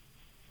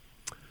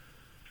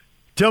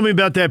 Tell me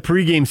about that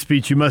pregame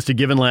speech you must have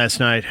given last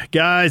night.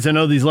 Guys, I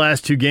know these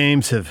last two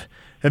games have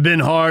been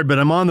hard, but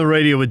I'm on the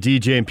radio with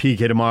DJ and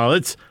PK tomorrow.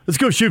 Let's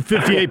go shoot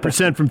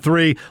 58% from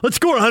three. Let's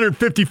score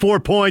 154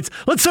 points.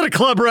 Let's set a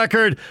club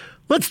record.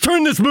 Let's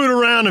turn this mood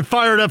around and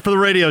fire it up for the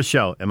radio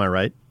show. Am I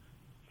right?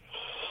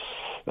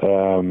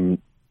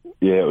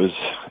 It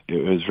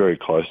was very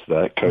close to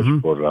that.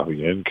 Coach brought it up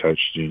again. Coach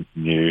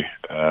knew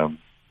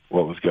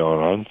what was going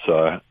on,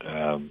 so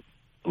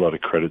a lot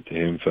of credit to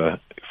him for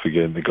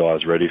getting the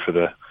guys ready for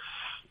the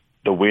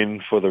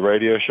win for the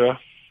radio show.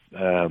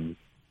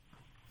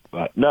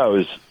 But no,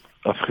 it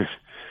was.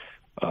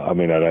 I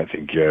mean, I don't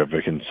think you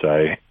ever can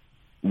say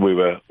we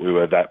were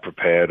that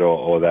prepared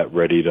or that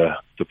ready to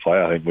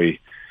play. I think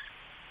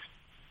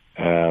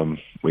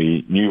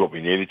we knew what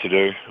we needed to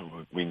do.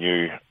 We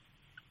knew.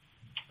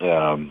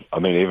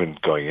 Even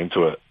going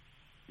into it,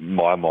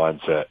 my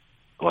mindset,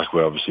 like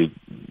we're obviously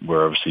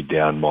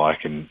down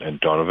Mike and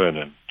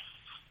Donovan,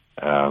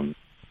 and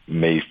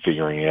me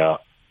figuring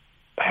out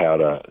how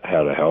to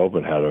help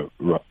and how to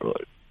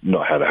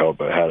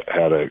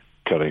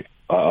kind of.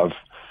 I've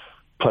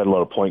played a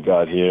lot of point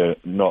guard here,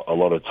 not a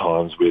lot of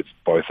times with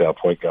both our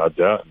point guards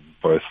out and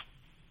both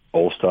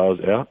all-stars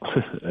out.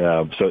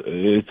 So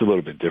it's a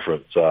little bit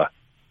different. So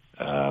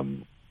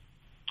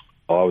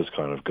I was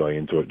kind of going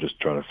into it just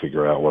trying to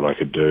figure out what I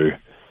could do,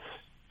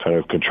 kind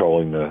of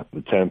controlling the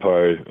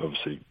tempo,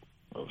 obviously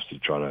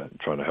trying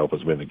to help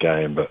us win the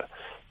game, but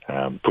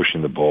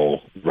pushing the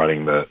ball,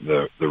 running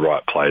the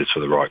right plays for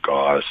the right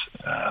guys,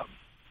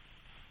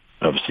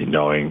 obviously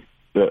knowing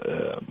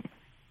that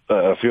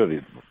a few of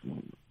the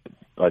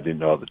I didn't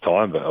know at the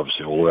time, but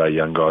obviously all our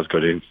young guys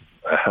got in,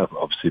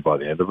 obviously by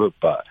the end of it,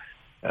 but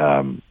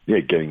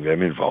getting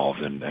them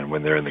involved and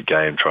when they're in the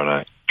game,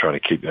 trying to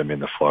keep them in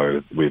the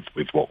flow with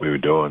what we were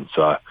doing.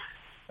 So,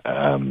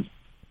 I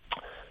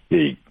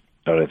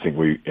don't think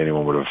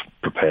anyone would have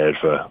prepared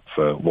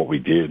for what we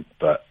did,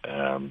 but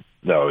I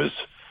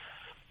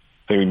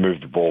think we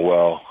moved the ball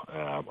well.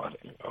 I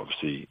think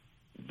obviously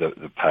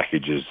the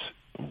packages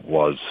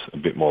was a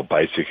bit more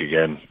basic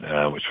again,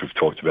 which we've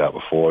talked about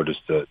before,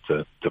 just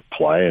to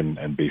play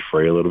and be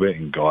free a little bit,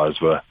 and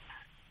guys were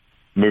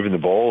moving the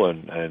ball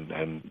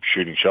and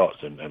shooting shots,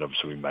 and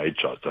obviously we made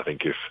shots. I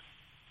think if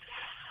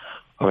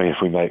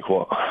we make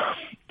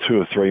two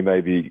or three,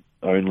 maybe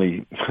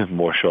only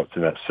more shots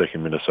in that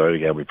second Minnesota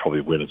game, we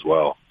probably win as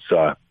well.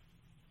 So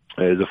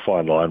there's a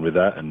fine line with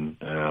that, and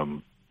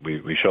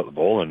we shot the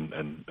ball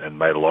and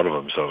made a lot of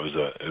them. So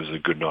it was a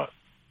good night.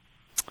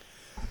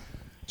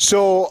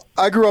 So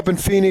I grew up in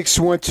Phoenix,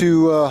 went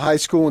to high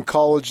school and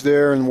college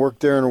there, and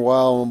worked there in a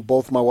while. And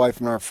both my wife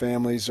and our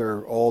families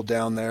are all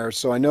down there,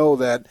 so I know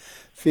that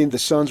the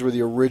Suns were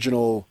the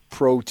original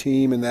pro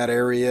team in that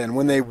area. And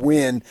when they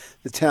win,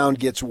 the town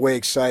gets way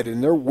excited,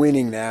 and they're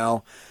winning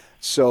now.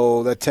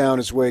 So that town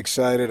is way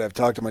excited. I've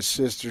talked to my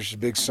sister; she's a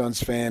big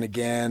Suns fan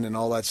again, and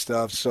all that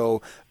stuff.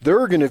 So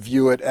they're going to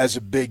view it as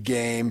a big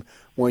game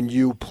when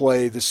you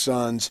play the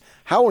Suns.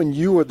 How and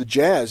you or the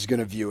Jazz going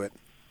to view it?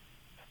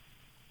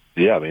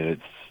 Yeah, I mean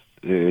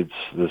it's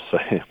the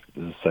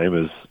same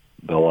as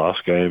the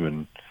last game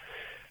and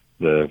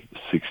the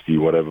 60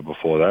 whatever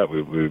before that.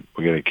 We're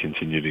going to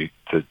continue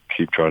to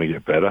keep trying to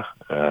get better.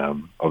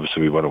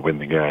 Obviously, we want to win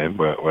the game.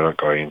 We're not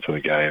going into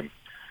the game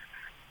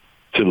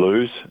to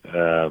lose.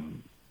 I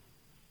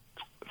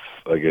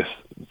guess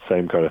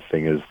same kind of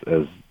thing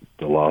as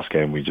the last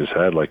game we just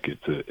had. Like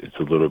it's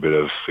a little bit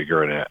of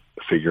figuring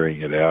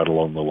it out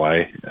along the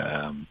way.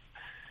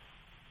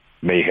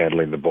 Me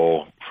handling the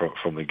ball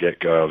from the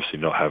get-go, obviously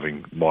not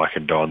having Mike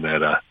and Don there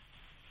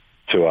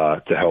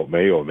to help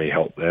me or me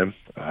help them.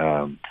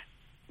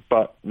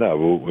 But no,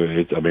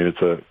 we've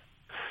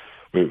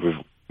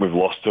we've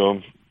lost to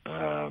them.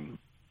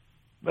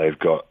 They've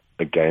got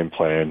a game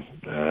plan,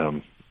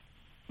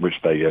 which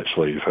they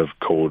actually have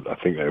called. I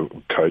think their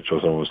coach or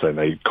someone was saying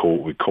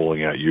we're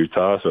calling out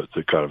Utah, so it's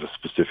a kind of a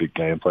specific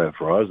game plan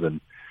for us,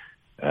 and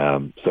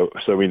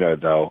so we know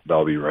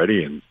they'll be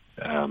ready,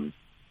 and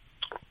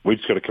we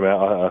just got to come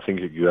out. I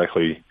think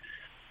exactly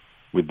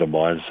with the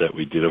mindset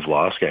we did of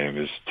last game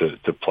is to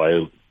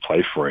play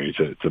free,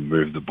 to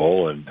move the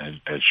ball and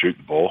shoot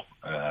the ball,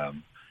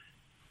 and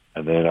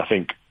then I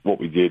think what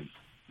we did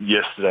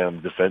yesterday on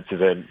the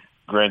defensive end.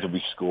 Granted,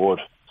 we scored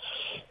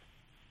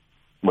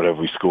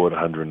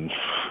 100 and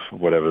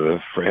whatever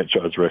the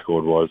franchise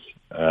record was.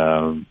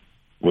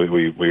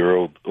 We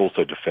were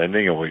also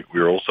defending, and we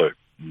were also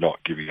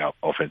not giving up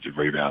offensive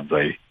rebounds.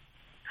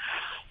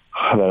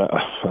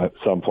 At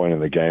some point in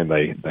the game,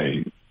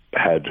 they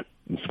had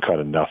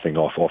kind of nothing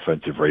off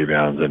offensive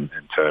rebounds and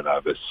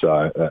turnovers.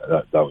 So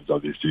that was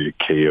obviously a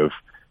key of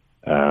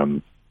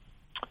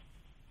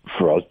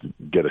for us to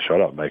get a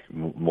shot up, make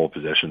more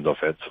possessions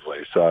offensively.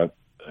 So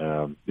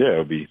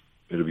it'll be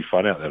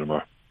fun out there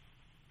tomorrow.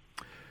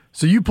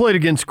 So you played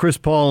against Chris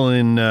Paul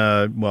in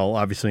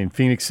obviously in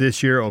Phoenix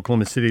this year,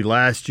 Oklahoma City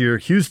last year,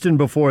 Houston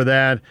before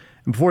that,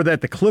 and before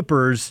that the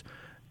Clippers.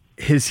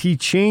 Has he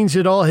changed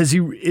at all? Is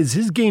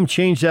his game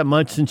changed that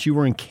much since you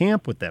were in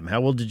camp with them?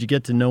 How well did you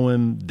get to know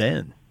him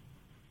then?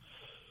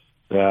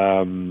 He's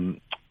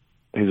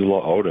a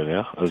lot older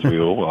now, as we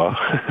all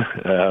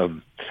are.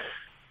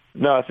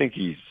 No, I think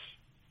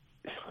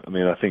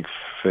I think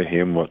for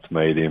him, what's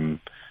made him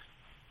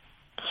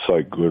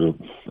so good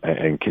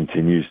and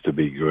continues to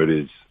be good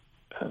is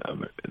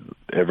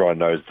everyone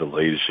knows the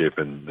leadership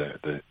and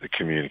the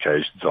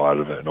communication side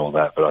of it and all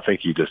that, but I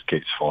think he just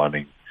keeps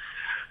finding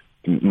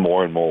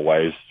more and more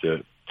ways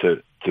to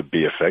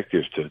be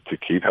effective, to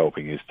keep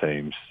helping his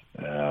teams.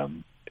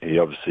 He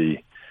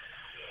obviously,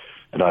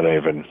 and I don't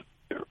even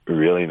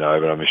really know,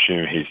 but I'm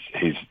assuming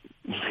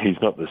he's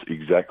not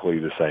exactly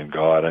the same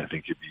guy. I don't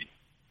think he'd be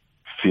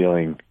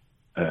feeling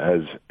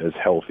as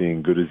healthy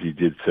and good as he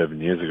did 7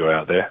 years ago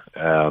out there.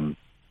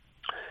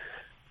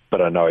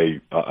 But I know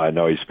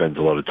he spends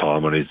a lot of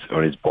time on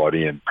his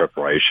body and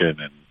preparation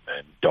and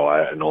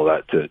diet and all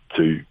that to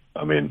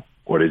I mean,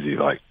 what is he,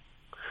 like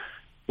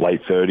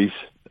late 30s?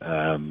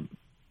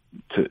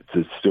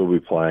 To still be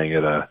playing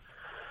in the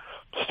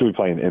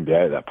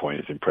NBA at that point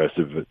is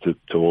impressive. But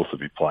to also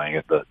be playing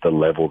at the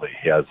level that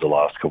he has the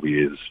last couple of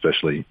years,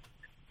 especially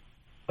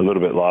a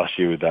little bit last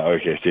year with that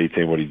OKC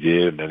team, what he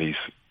did, and then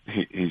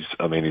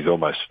he's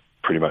almost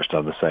pretty much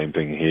done the same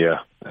thing here.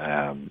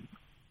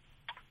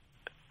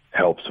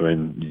 Helps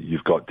when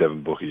you've got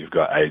Devin Booker, you've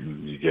got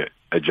Ayton, you get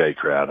a Jay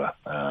Crowder,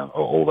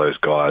 all those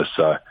guys.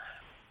 So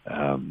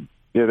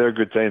they're a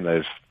good team.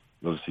 They've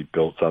obviously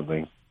built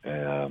something.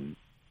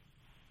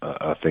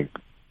 I think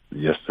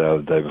yesterday or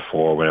the day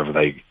before, whenever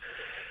they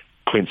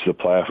clinched the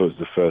playoff, it was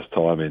the first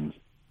time in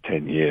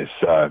 10 years.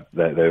 So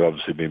they've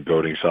obviously been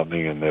building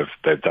something, and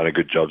they've done a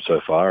good job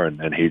so far,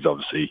 and he's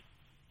obviously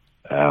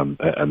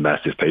a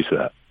massive piece of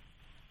that.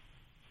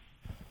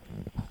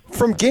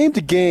 From game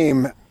to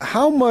game,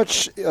 how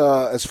much,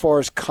 as far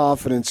as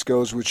confidence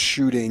goes with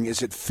shooting,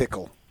 is it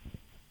fickle?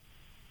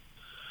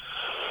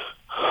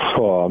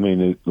 Oh, I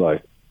mean, it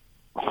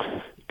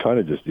kind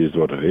of just is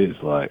what it is.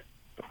 Like,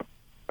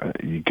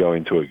 you go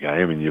into a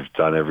game and you've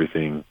done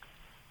everything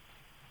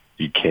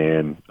you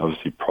can,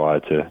 obviously, prior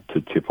to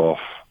tip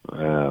off.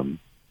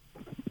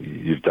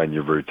 You've done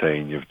your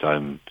routine, you've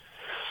done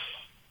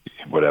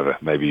whatever.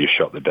 Maybe you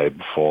shot the day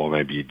before,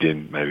 maybe you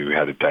didn't, maybe we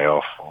had a day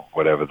off, or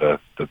whatever the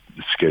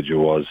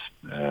schedule was.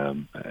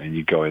 And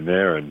you go in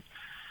there, and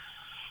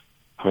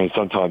I mean,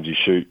 sometimes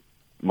you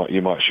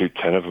might shoot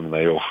 10 of them, and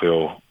they all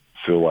feel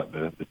like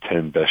the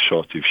 10 best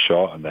shots you've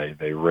shot, and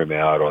they rim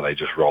out or they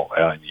just roll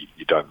out, and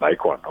you don't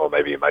make one, or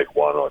maybe you make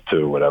one or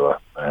two, or whatever.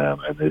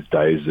 And there's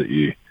days that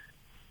you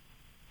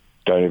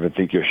don't even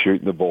think you're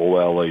shooting the ball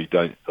well, or it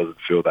doesn't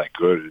feel that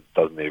good.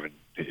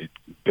 It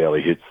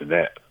barely hits the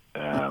net.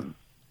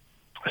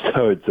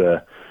 So it's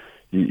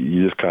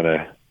you just kind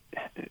of,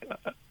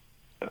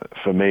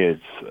 for me,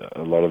 it's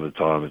a lot of the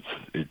time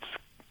it's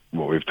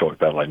what we've talked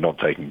about, like not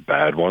taking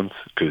bad ones,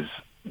 because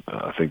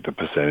I think the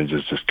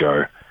percentages just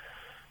go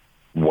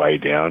way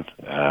down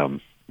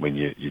when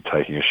you're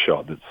taking a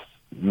shot that's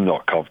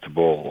not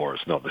comfortable, or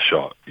it's not the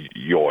shot,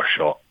 your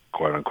shot,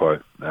 quote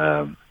unquote.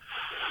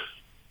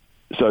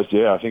 So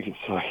I think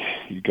it's like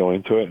you go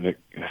into it, and it,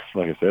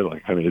 like I said,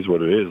 like kind of is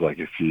what it is. Like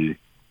if you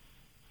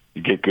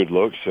get good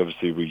looks,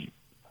 obviously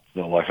it's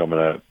not like I'm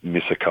going to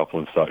miss a couple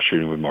and start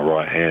shooting with my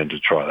right hand to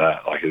try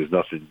that. Like there's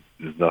nothing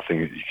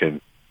that you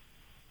can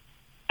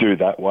do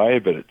that way,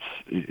 but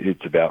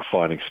it's about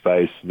finding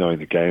space, knowing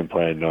the game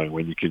plan, knowing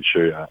when you can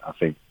shoot. I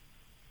think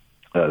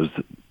that was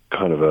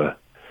kind of a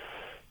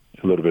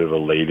little bit of a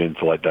lead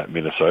into like that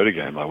Minnesota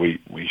game. Like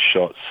we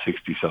shot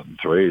 60-something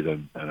threes,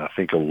 and I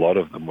think a lot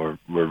of them were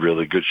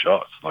really good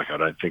shots. Like I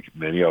don't think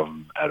many of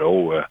them at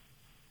all were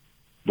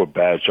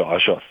bad shots. I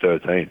shot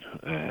 13,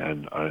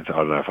 and I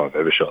don't know if I've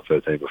ever shot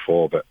 13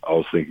 before, but I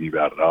was thinking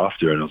about it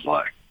after, and I was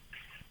like,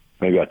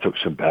 maybe I took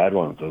some bad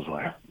ones. I was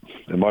like,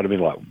 there might have been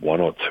like one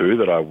or two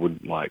that I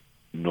wouldn't like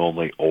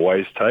normally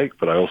always take,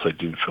 but I also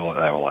didn't feel like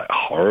they were like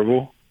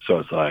horrible. So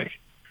it's like,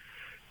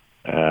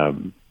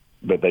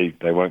 but they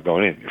weren't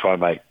going in. If I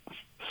make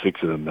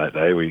 6 of them that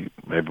day,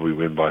 maybe we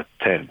win by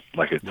 10.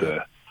 Like it's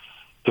a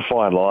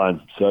fine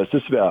line. So it's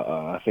just about,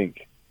 I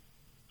think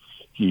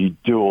you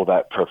do all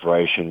that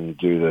preparation, you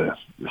do the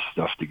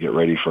stuff to get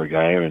ready for a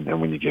game, and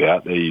then when you get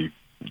out there,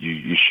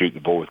 you shoot the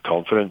ball with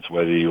confidence,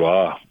 whether you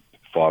are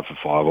 5 for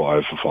 5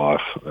 or 0 for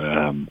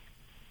 5.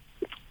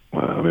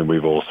 I mean,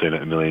 we've all seen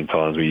it a million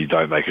times where you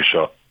don't make a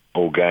shot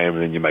all game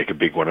and then you make a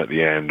big one at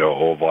the end,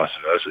 or vice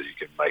versa. You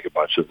can make a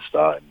bunch at the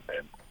start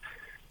and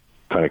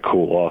kind of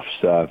cool off.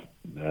 So,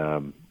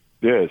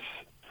 yes,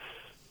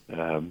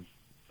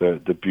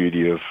 the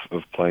beauty of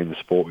playing the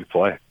sport we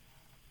play.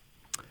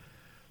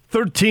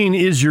 13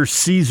 is your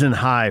season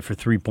high for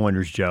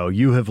three-pointers, Joe.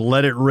 You have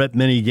let it rip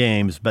many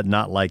games, but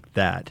not like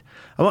that.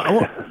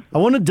 I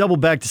want to double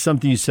back to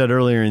something you said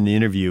earlier in the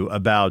interview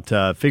about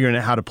figuring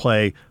out how to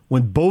play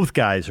when both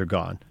guys are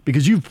gone.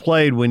 Because you've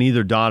played when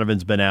either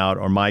Donovan's been out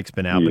or Mike's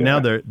been out, but now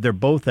they're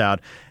both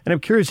out. And I'm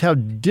curious how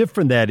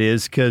different that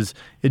is, because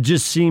it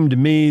just seemed to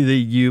me that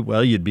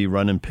you'd be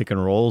running pick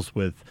and rolls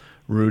with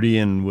Rudy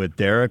and with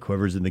Derek,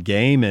 whoever's in the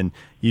game, and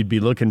you'd be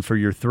looking for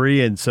your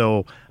three. And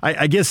so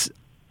I guess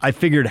I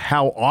figured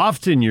how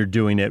often you're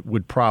doing it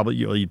would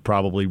you'd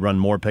probably run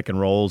more pick and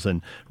rolls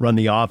and run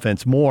the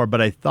offense more, but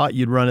I thought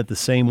you'd run it the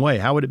same way.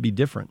 How would it be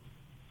different?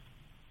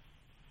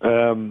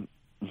 I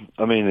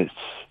mean,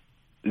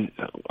 I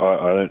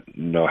don't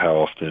know how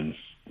often.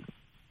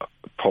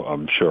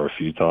 I'm sure a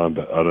few times,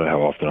 but I don't know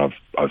how often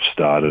I've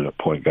started at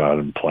point guard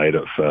and played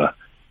it for.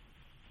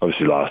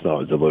 Obviously, last night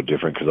was a little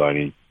different because I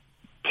only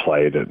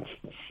played it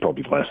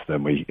probably less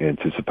than we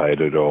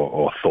anticipated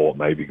or thought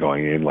maybe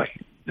going in. Like,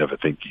 never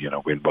think you're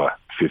going to win by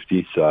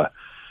 50. So,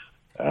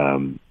 I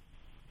mean,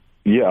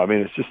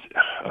 it's just,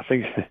 I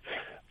think it's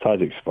hard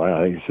to explain.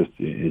 I think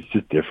it's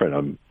just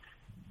different.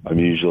 I'm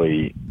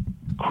usually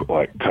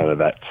like kind of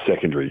that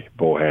secondary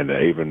ball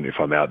handler, even if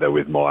I'm out there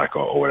with Mike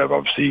or whatever.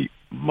 Obviously,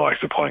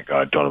 Mike's a point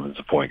guard, Donovan's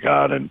a point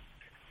guard, and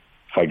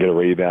if I get a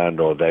rebound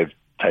or they've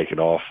taken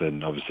off,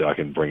 then obviously I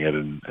can bring it,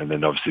 and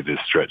then obviously there's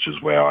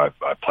stretches where I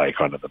play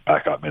kind of the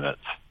backup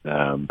minutes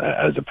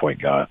as a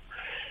point guard.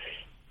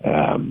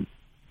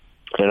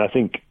 And I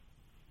think,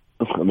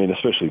 I mean,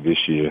 especially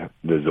this year,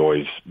 there's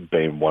always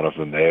been one of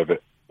them there.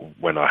 But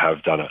when I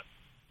have done it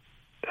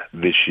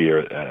this year,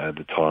 at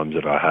the times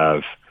that I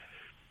have,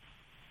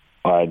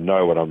 I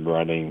know what I'm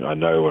running. I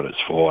know what it's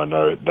for. I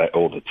know that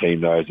all the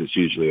team knows. It's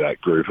usually that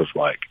group of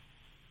like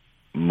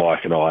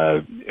Mike and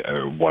I,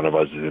 one of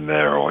us is in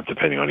there, or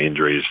depending on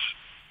injuries,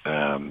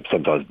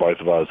 sometimes both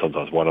of us,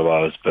 sometimes one of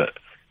us. But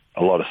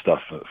a lot of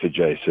stuff for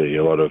JC,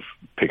 a lot of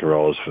pick and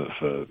rolls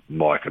for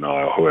Mike and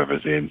I, or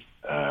whoever's in.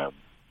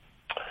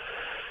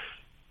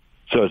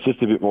 So it's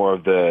just a bit more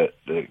of the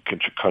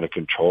kind of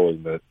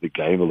controlling the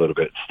game a little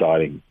bit,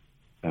 starting.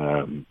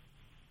 I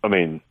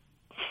mean,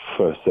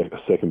 for a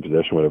second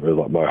possession, whatever, it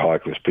was like Mo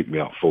Highcliff picked me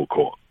up full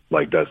court.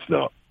 Like, that's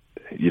not,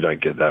 you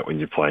don't get that when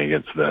you're playing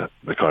against the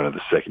kind of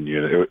the second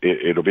unit.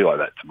 It'll be like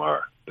that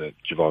tomorrow. That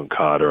Javon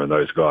Carter and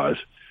those guys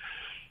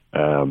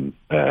are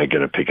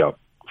going to pick up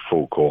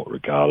full court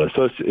regardless.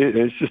 So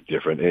it's just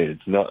different.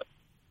 It's not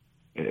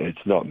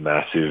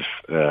massive.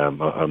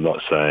 I'm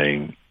not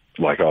saying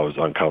like I was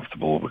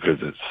uncomfortable because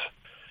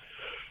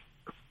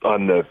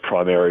I'm the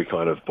primary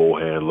kind of ball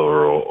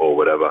handler or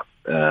whatever.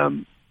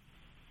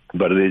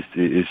 But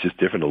it's just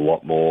different. A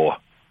lot more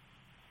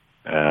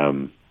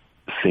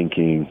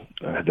thinking.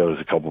 There was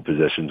a couple of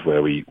possessions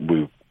where we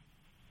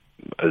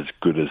as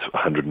good as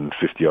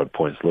 150 odd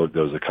points. Look,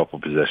 there was a couple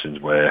of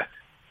possessions where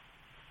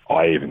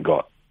I even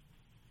got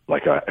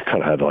like I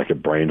kind of had like a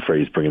brain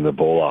freeze bringing the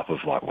ball up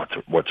of like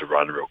what to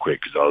run real quick,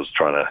 because I was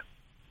trying to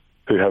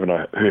who haven't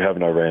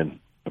I ran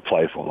a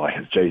play for? Like,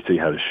 has JC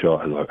had a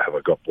shot? Have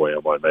I got boy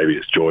on mine? Maybe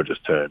it's George's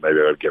turn. Maybe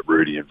I would get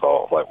Rudy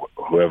involved. Like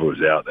whoever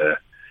was out there.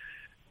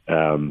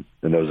 And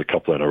there was a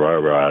couple in a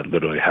row where I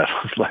literally had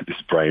like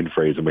this brain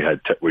freeze, and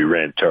we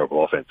ran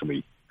terrible offense, and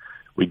we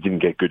didn't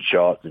get good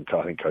shots. And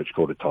I think Coach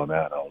called a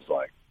timeout, and I was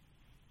like,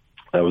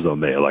 that was on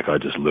me. Like, I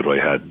just literally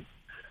had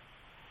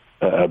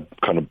a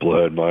kind of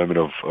blurred moment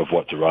of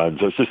what to run.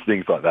 So it's just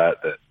things like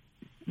that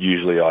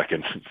usually I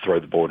can throw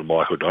the ball to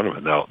Michael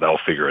Donovan. They'll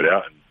figure it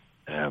out,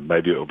 and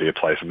maybe it will be a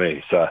play for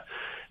me. So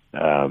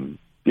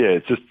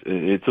it's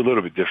a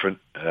little bit different.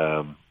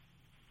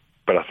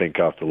 But I think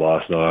after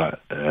last night,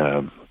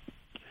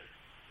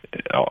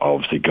 I'll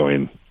obviously go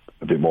in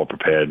a bit more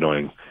prepared,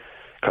 knowing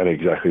kind of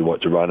exactly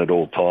what to run at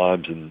all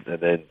times, and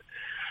then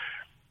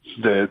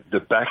the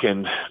back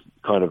end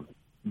kind of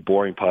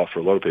boring part for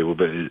a lot of people,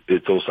 but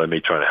it's also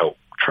me trying to help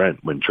Trent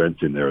when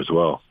Trent's in there as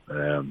well,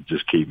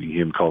 just keeping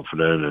him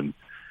confident and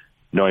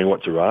knowing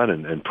what to run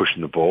and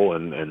pushing the ball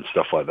and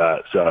stuff like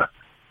that. So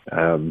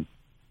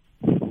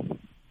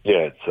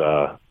it's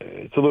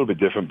a little bit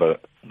different,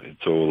 but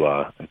it's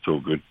all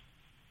good.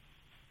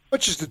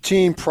 Much is the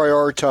team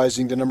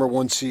prioritizing the number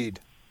one seed?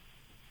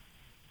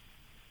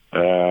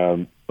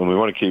 Well, we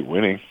want to keep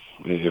winning.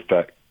 If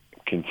that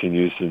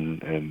continues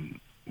and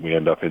we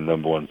end up in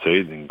number one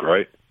seed, then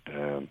great.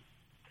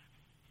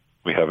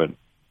 We haven't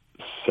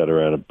sat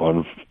around a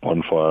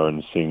bonfire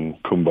and sing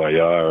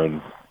Kumbaya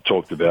and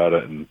talked about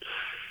it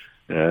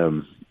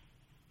and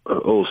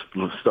all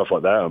stuff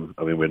like that.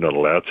 I mean, we're not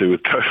allowed to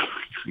with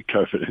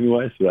COVID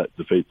anyway, so that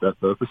defeats that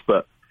purpose.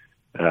 But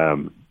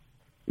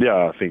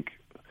I think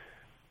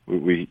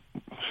we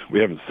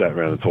haven't sat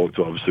around and talked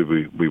to.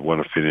 Obviously, we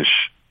want to finish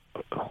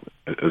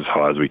as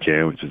high as we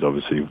can, which is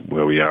obviously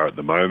where we are at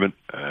the moment.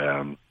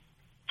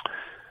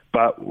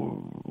 But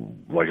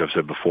like I've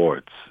said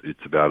before,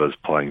 it's about us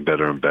playing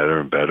better and better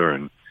and better.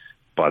 And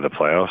by the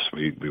playoffs,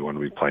 we want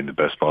to be playing the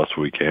best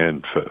possible we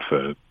can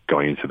for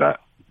going into that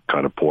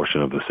kind of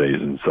portion of the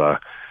season. So,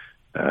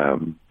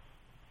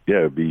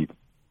 it'd be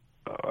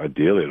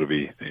ideally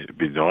it'd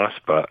be nice,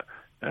 but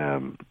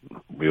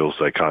we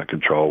also can't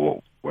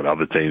control what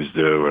other teams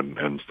do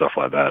and stuff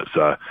like that.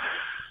 So,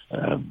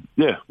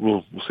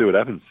 we'll see what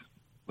happens.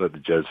 Let the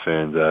Jazz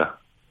fans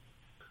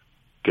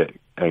get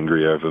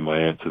angry over my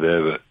answer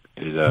there, but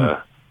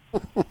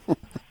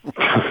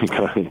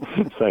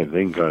same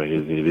thing. Kind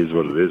of, it is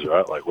what it is,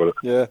 right? Like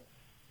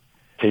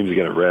teams are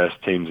going to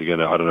rest. Teams are going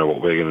to. I don't know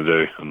what we're going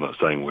to do. I'm not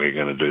saying we're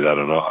going to do that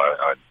or not.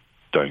 I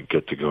don't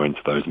get to go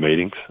into those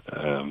meetings,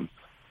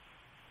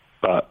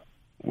 but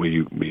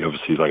we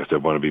obviously, like I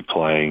said, want to be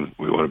playing.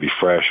 We want to be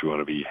fresh. We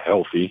want to be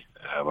healthy.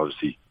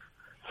 Obviously,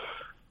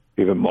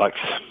 even Mike's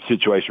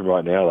situation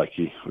right now, like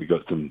we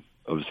got some.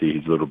 Obviously,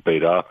 he's a little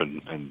beat up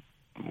and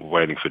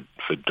waiting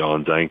for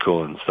Don's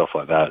ankle and stuff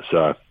like that.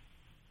 So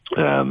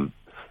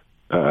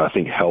I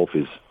think health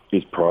is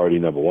priority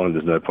number one.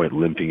 There's no point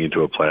limping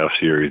into a playoff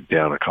series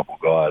down a couple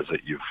of guys that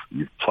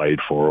you've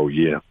played for all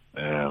year.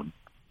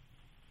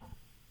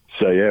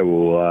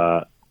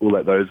 We'll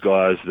let those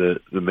guys, the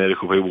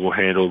medical people, will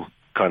handle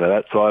kind of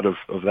that side of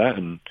that,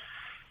 and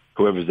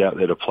whoever's out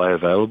there to play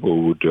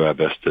available, we'll do our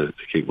best to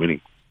keep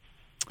winning.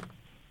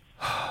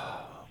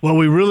 Well,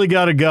 we really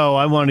got to go.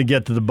 I want to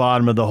get to the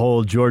bottom of the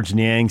whole George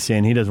Niang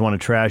saying he doesn't want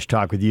to trash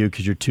talk with you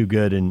because you're too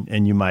good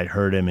and you might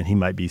hurt him and he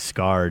might be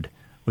scarred.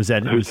 Who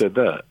said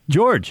that?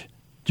 George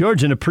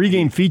in a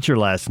pregame feature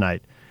last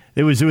night.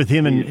 It was with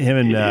him and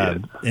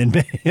Matt.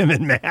 And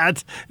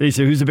he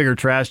said, "Who's the bigger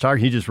trash talker?"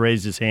 He just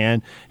raised his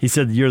hand. He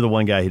said, "You're the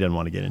one guy he doesn't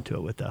want to get into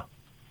it with, though.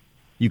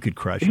 You could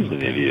crush him." He's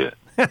an idiot.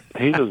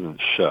 He doesn't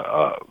shut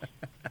up.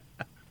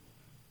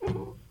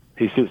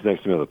 He sits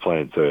next to me on the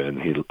plane too,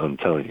 and I'm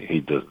telling you, he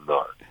does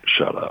not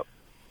shut up.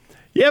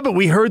 Yeah, but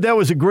we heard that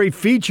was a great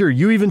feature.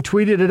 You even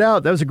tweeted it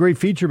out. That was a great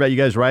feature about you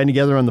guys riding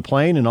together on the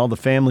plane and all the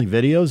family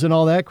videos and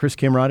all that. Chris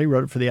Camrati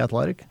wrote it for The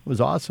Athletic. It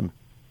was awesome.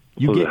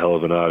 It was a hell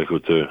of an article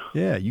too.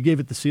 Yeah, you gave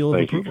it the seal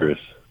of approval. Thank you, Chris.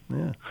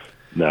 Yeah.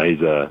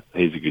 No,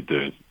 he's a good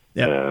dude.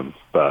 Yeah.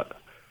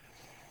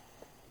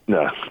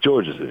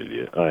 George is an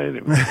idiot. I ain't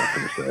even going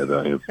to say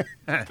about him.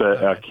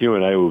 But our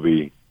Q&A will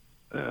be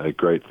a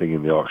great thing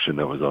in the auction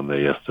that was on there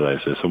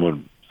yesterday. So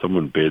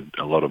someone bid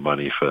a lot of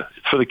money it's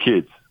for the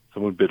kids.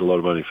 Someone bid a lot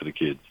of money for the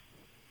kids.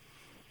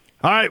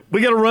 All right,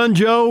 we got to run,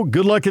 Joe.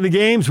 Good luck in the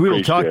games. We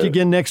will talk to you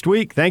again next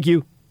week. Thank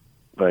you.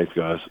 Thanks,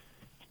 guys.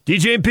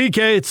 DJ and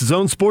PK, it's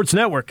Zone Sports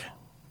Network.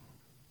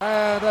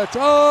 And it's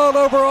all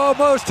over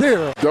almost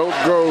here. Don't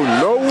go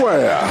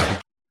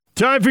nowhere.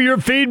 Time for your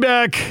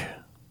feedback.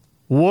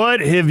 What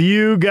have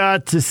you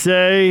got to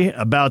say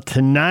about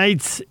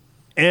tonight's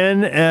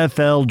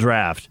NFL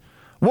draft?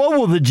 What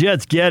will the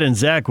Jets get in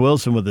Zach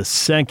Wilson with a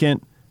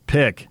second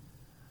pick?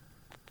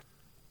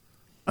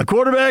 A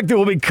quarterback that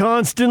will be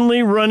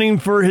constantly running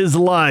for his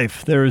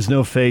life. There is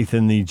no faith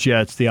in the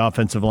Jets, the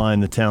offensive line,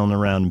 the talent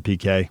around him,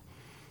 PK.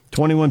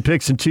 21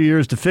 picks in 2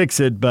 years to fix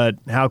it, but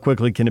how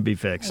quickly can it be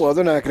fixed? Well,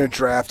 they're not going to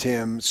draft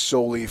him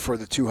solely for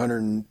the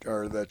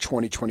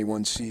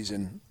 2021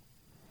 season.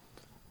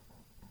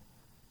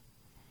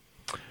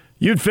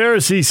 Ute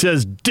Pharisee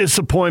says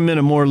disappointment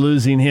and more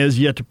losing. He has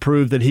yet to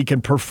prove that he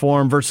can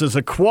perform versus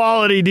a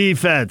quality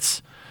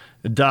defense.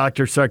 The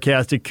Dr.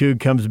 Sarcastic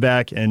Coog comes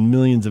back and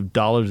millions of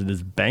dollars in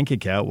his bank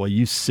account while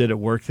you sit at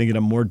work thinking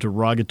of more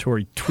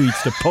derogatory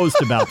tweets to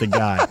post about the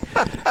guy.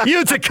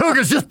 Utes and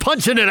Cougars just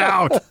punching it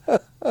out.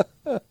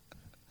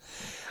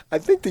 I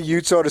think the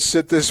Utes ought to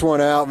sit this one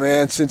out,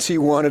 man, since he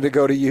wanted to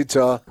go to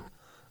Utah.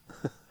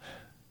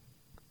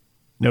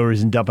 No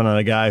reason dumping on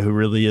a guy who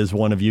really is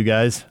one of you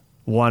guys.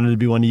 Wanted to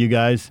be one of you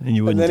guys, and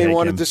you wouldn't take him. And then he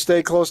wanted to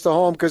stay close to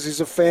home because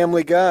he's a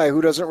family guy.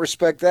 Who doesn't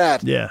respect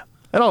that? Yeah.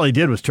 And all he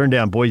did was turn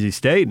down Boise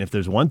State, and if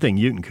there's one thing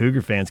Ute and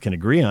Cougar fans can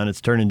agree on,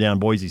 it's turning down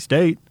Boise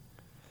State.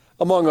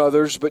 Among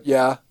others, but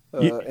yeah.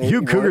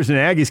 Ute, Cougars, and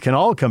Aggies can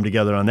all come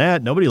together on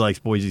that. Nobody likes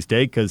Boise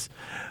State because,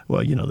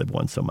 well, you know, they've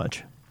won so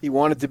much. He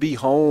wanted to be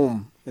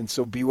home, and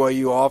so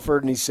BYU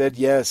offered, and he said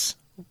yes.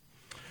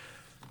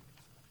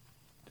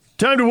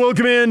 Time to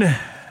welcome in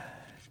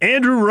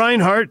Andrew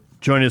Reinhardt,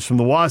 joining us from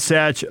the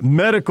Wasatch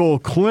Medical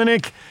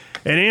Clinic.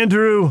 And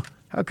Andrew,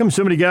 how come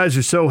so many guys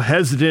are so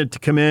hesitant to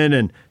come in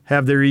and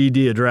have their ED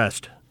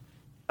addressed?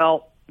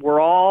 Well,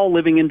 we're all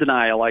living in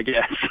denial, I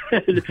guess.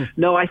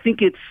 No, I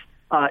think it's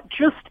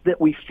just that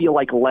we feel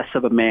like less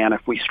of a man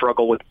if we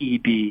struggle with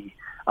ED. We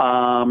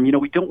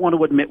don't want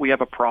to admit we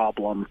have a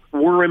problem.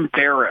 We're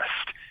embarrassed.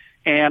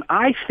 And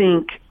I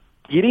think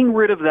getting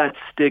rid of that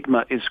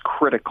stigma is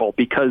critical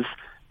because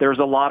there's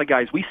a lot of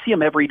guys, we see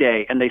them every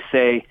day, and they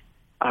say,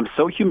 I'm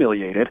so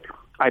humiliated.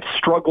 I've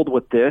struggled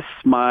with this.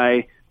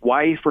 My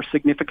wife or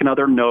significant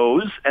other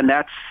knows, and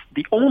that's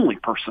the only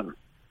person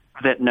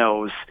that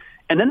knows.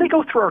 And then they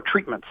go through our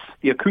treatments,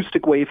 the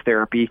acoustic wave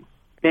therapy,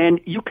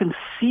 and you can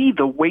see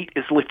the weight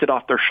is lifted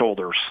off their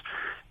shoulders.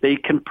 They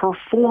can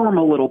perform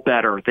a little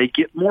better. They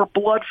get more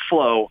blood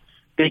flow.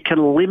 They can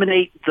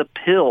eliminate the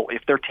pill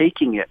if they're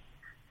taking it.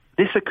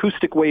 This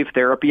acoustic wave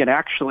therapy, and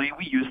actually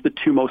we use the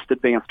two most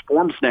advanced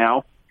forms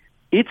now,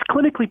 it's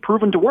clinically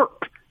proven to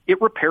work.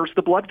 It repairs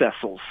the blood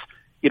vessels.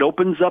 It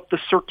opens up the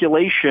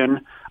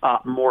circulation,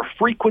 more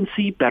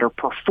frequency, better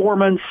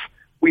performance.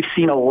 We've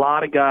seen a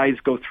lot of guys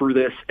go through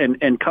this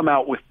and come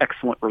out with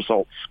excellent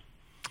results.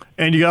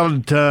 And you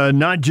got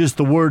not just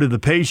the word of the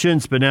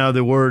patients, but now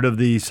the word of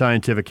the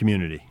scientific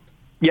community.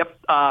 Yep.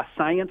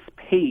 Science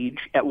page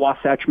at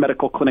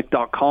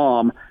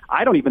wasatchmedicalclinic.com.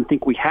 I don't even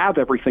think we have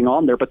everything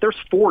on there, but there's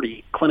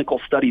 40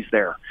 clinical studies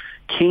there.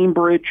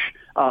 Cambridge,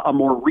 a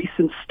more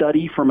recent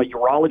study from a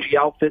urology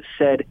outfit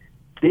said,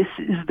 this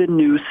is the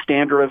new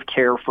standard of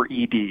care for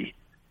ED.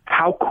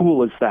 How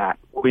cool is that?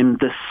 When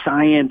the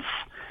science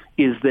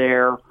is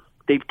there,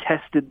 they've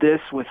tested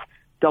this with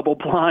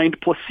double-blind,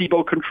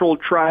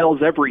 placebo-controlled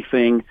trials,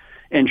 everything,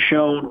 and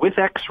shown with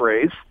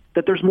x-rays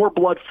that there's more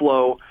blood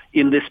flow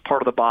in this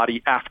part of the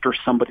body after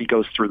somebody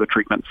goes through the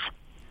treatments.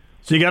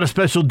 So you got a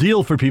special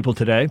deal for people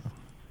today.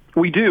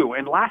 We do.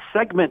 And last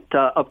segment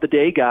of the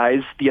day,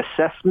 guys, the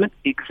assessment,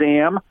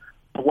 exam,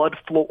 blood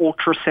flow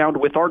ultrasound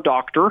with our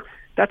doctor.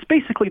 That's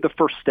basically the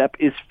first step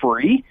is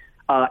free.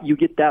 You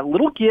get that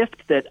little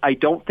gift that I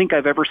don't think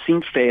I've ever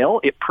seen fail.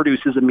 It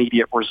produces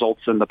immediate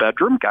results in the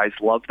bedroom. Guys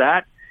love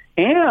that.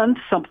 And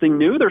something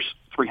new, there's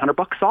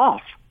 $300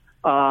 off.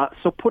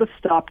 So put a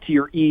stop to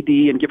your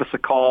ED and give us a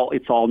call.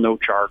 It's all no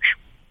charge.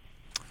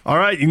 All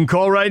right, you can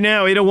call right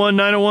now,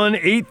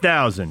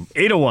 801-901-8000,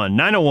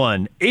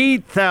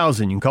 801-901-8000.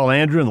 You can call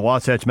Andrew in the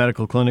Wasatch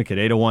Medical Clinic at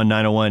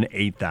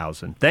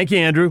 801-901-8000. Thank you,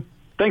 Andrew.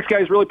 Thanks,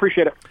 guys. Really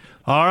appreciate it.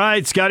 All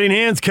right, Scotty and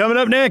Hans coming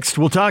up next.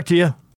 We'll talk to you.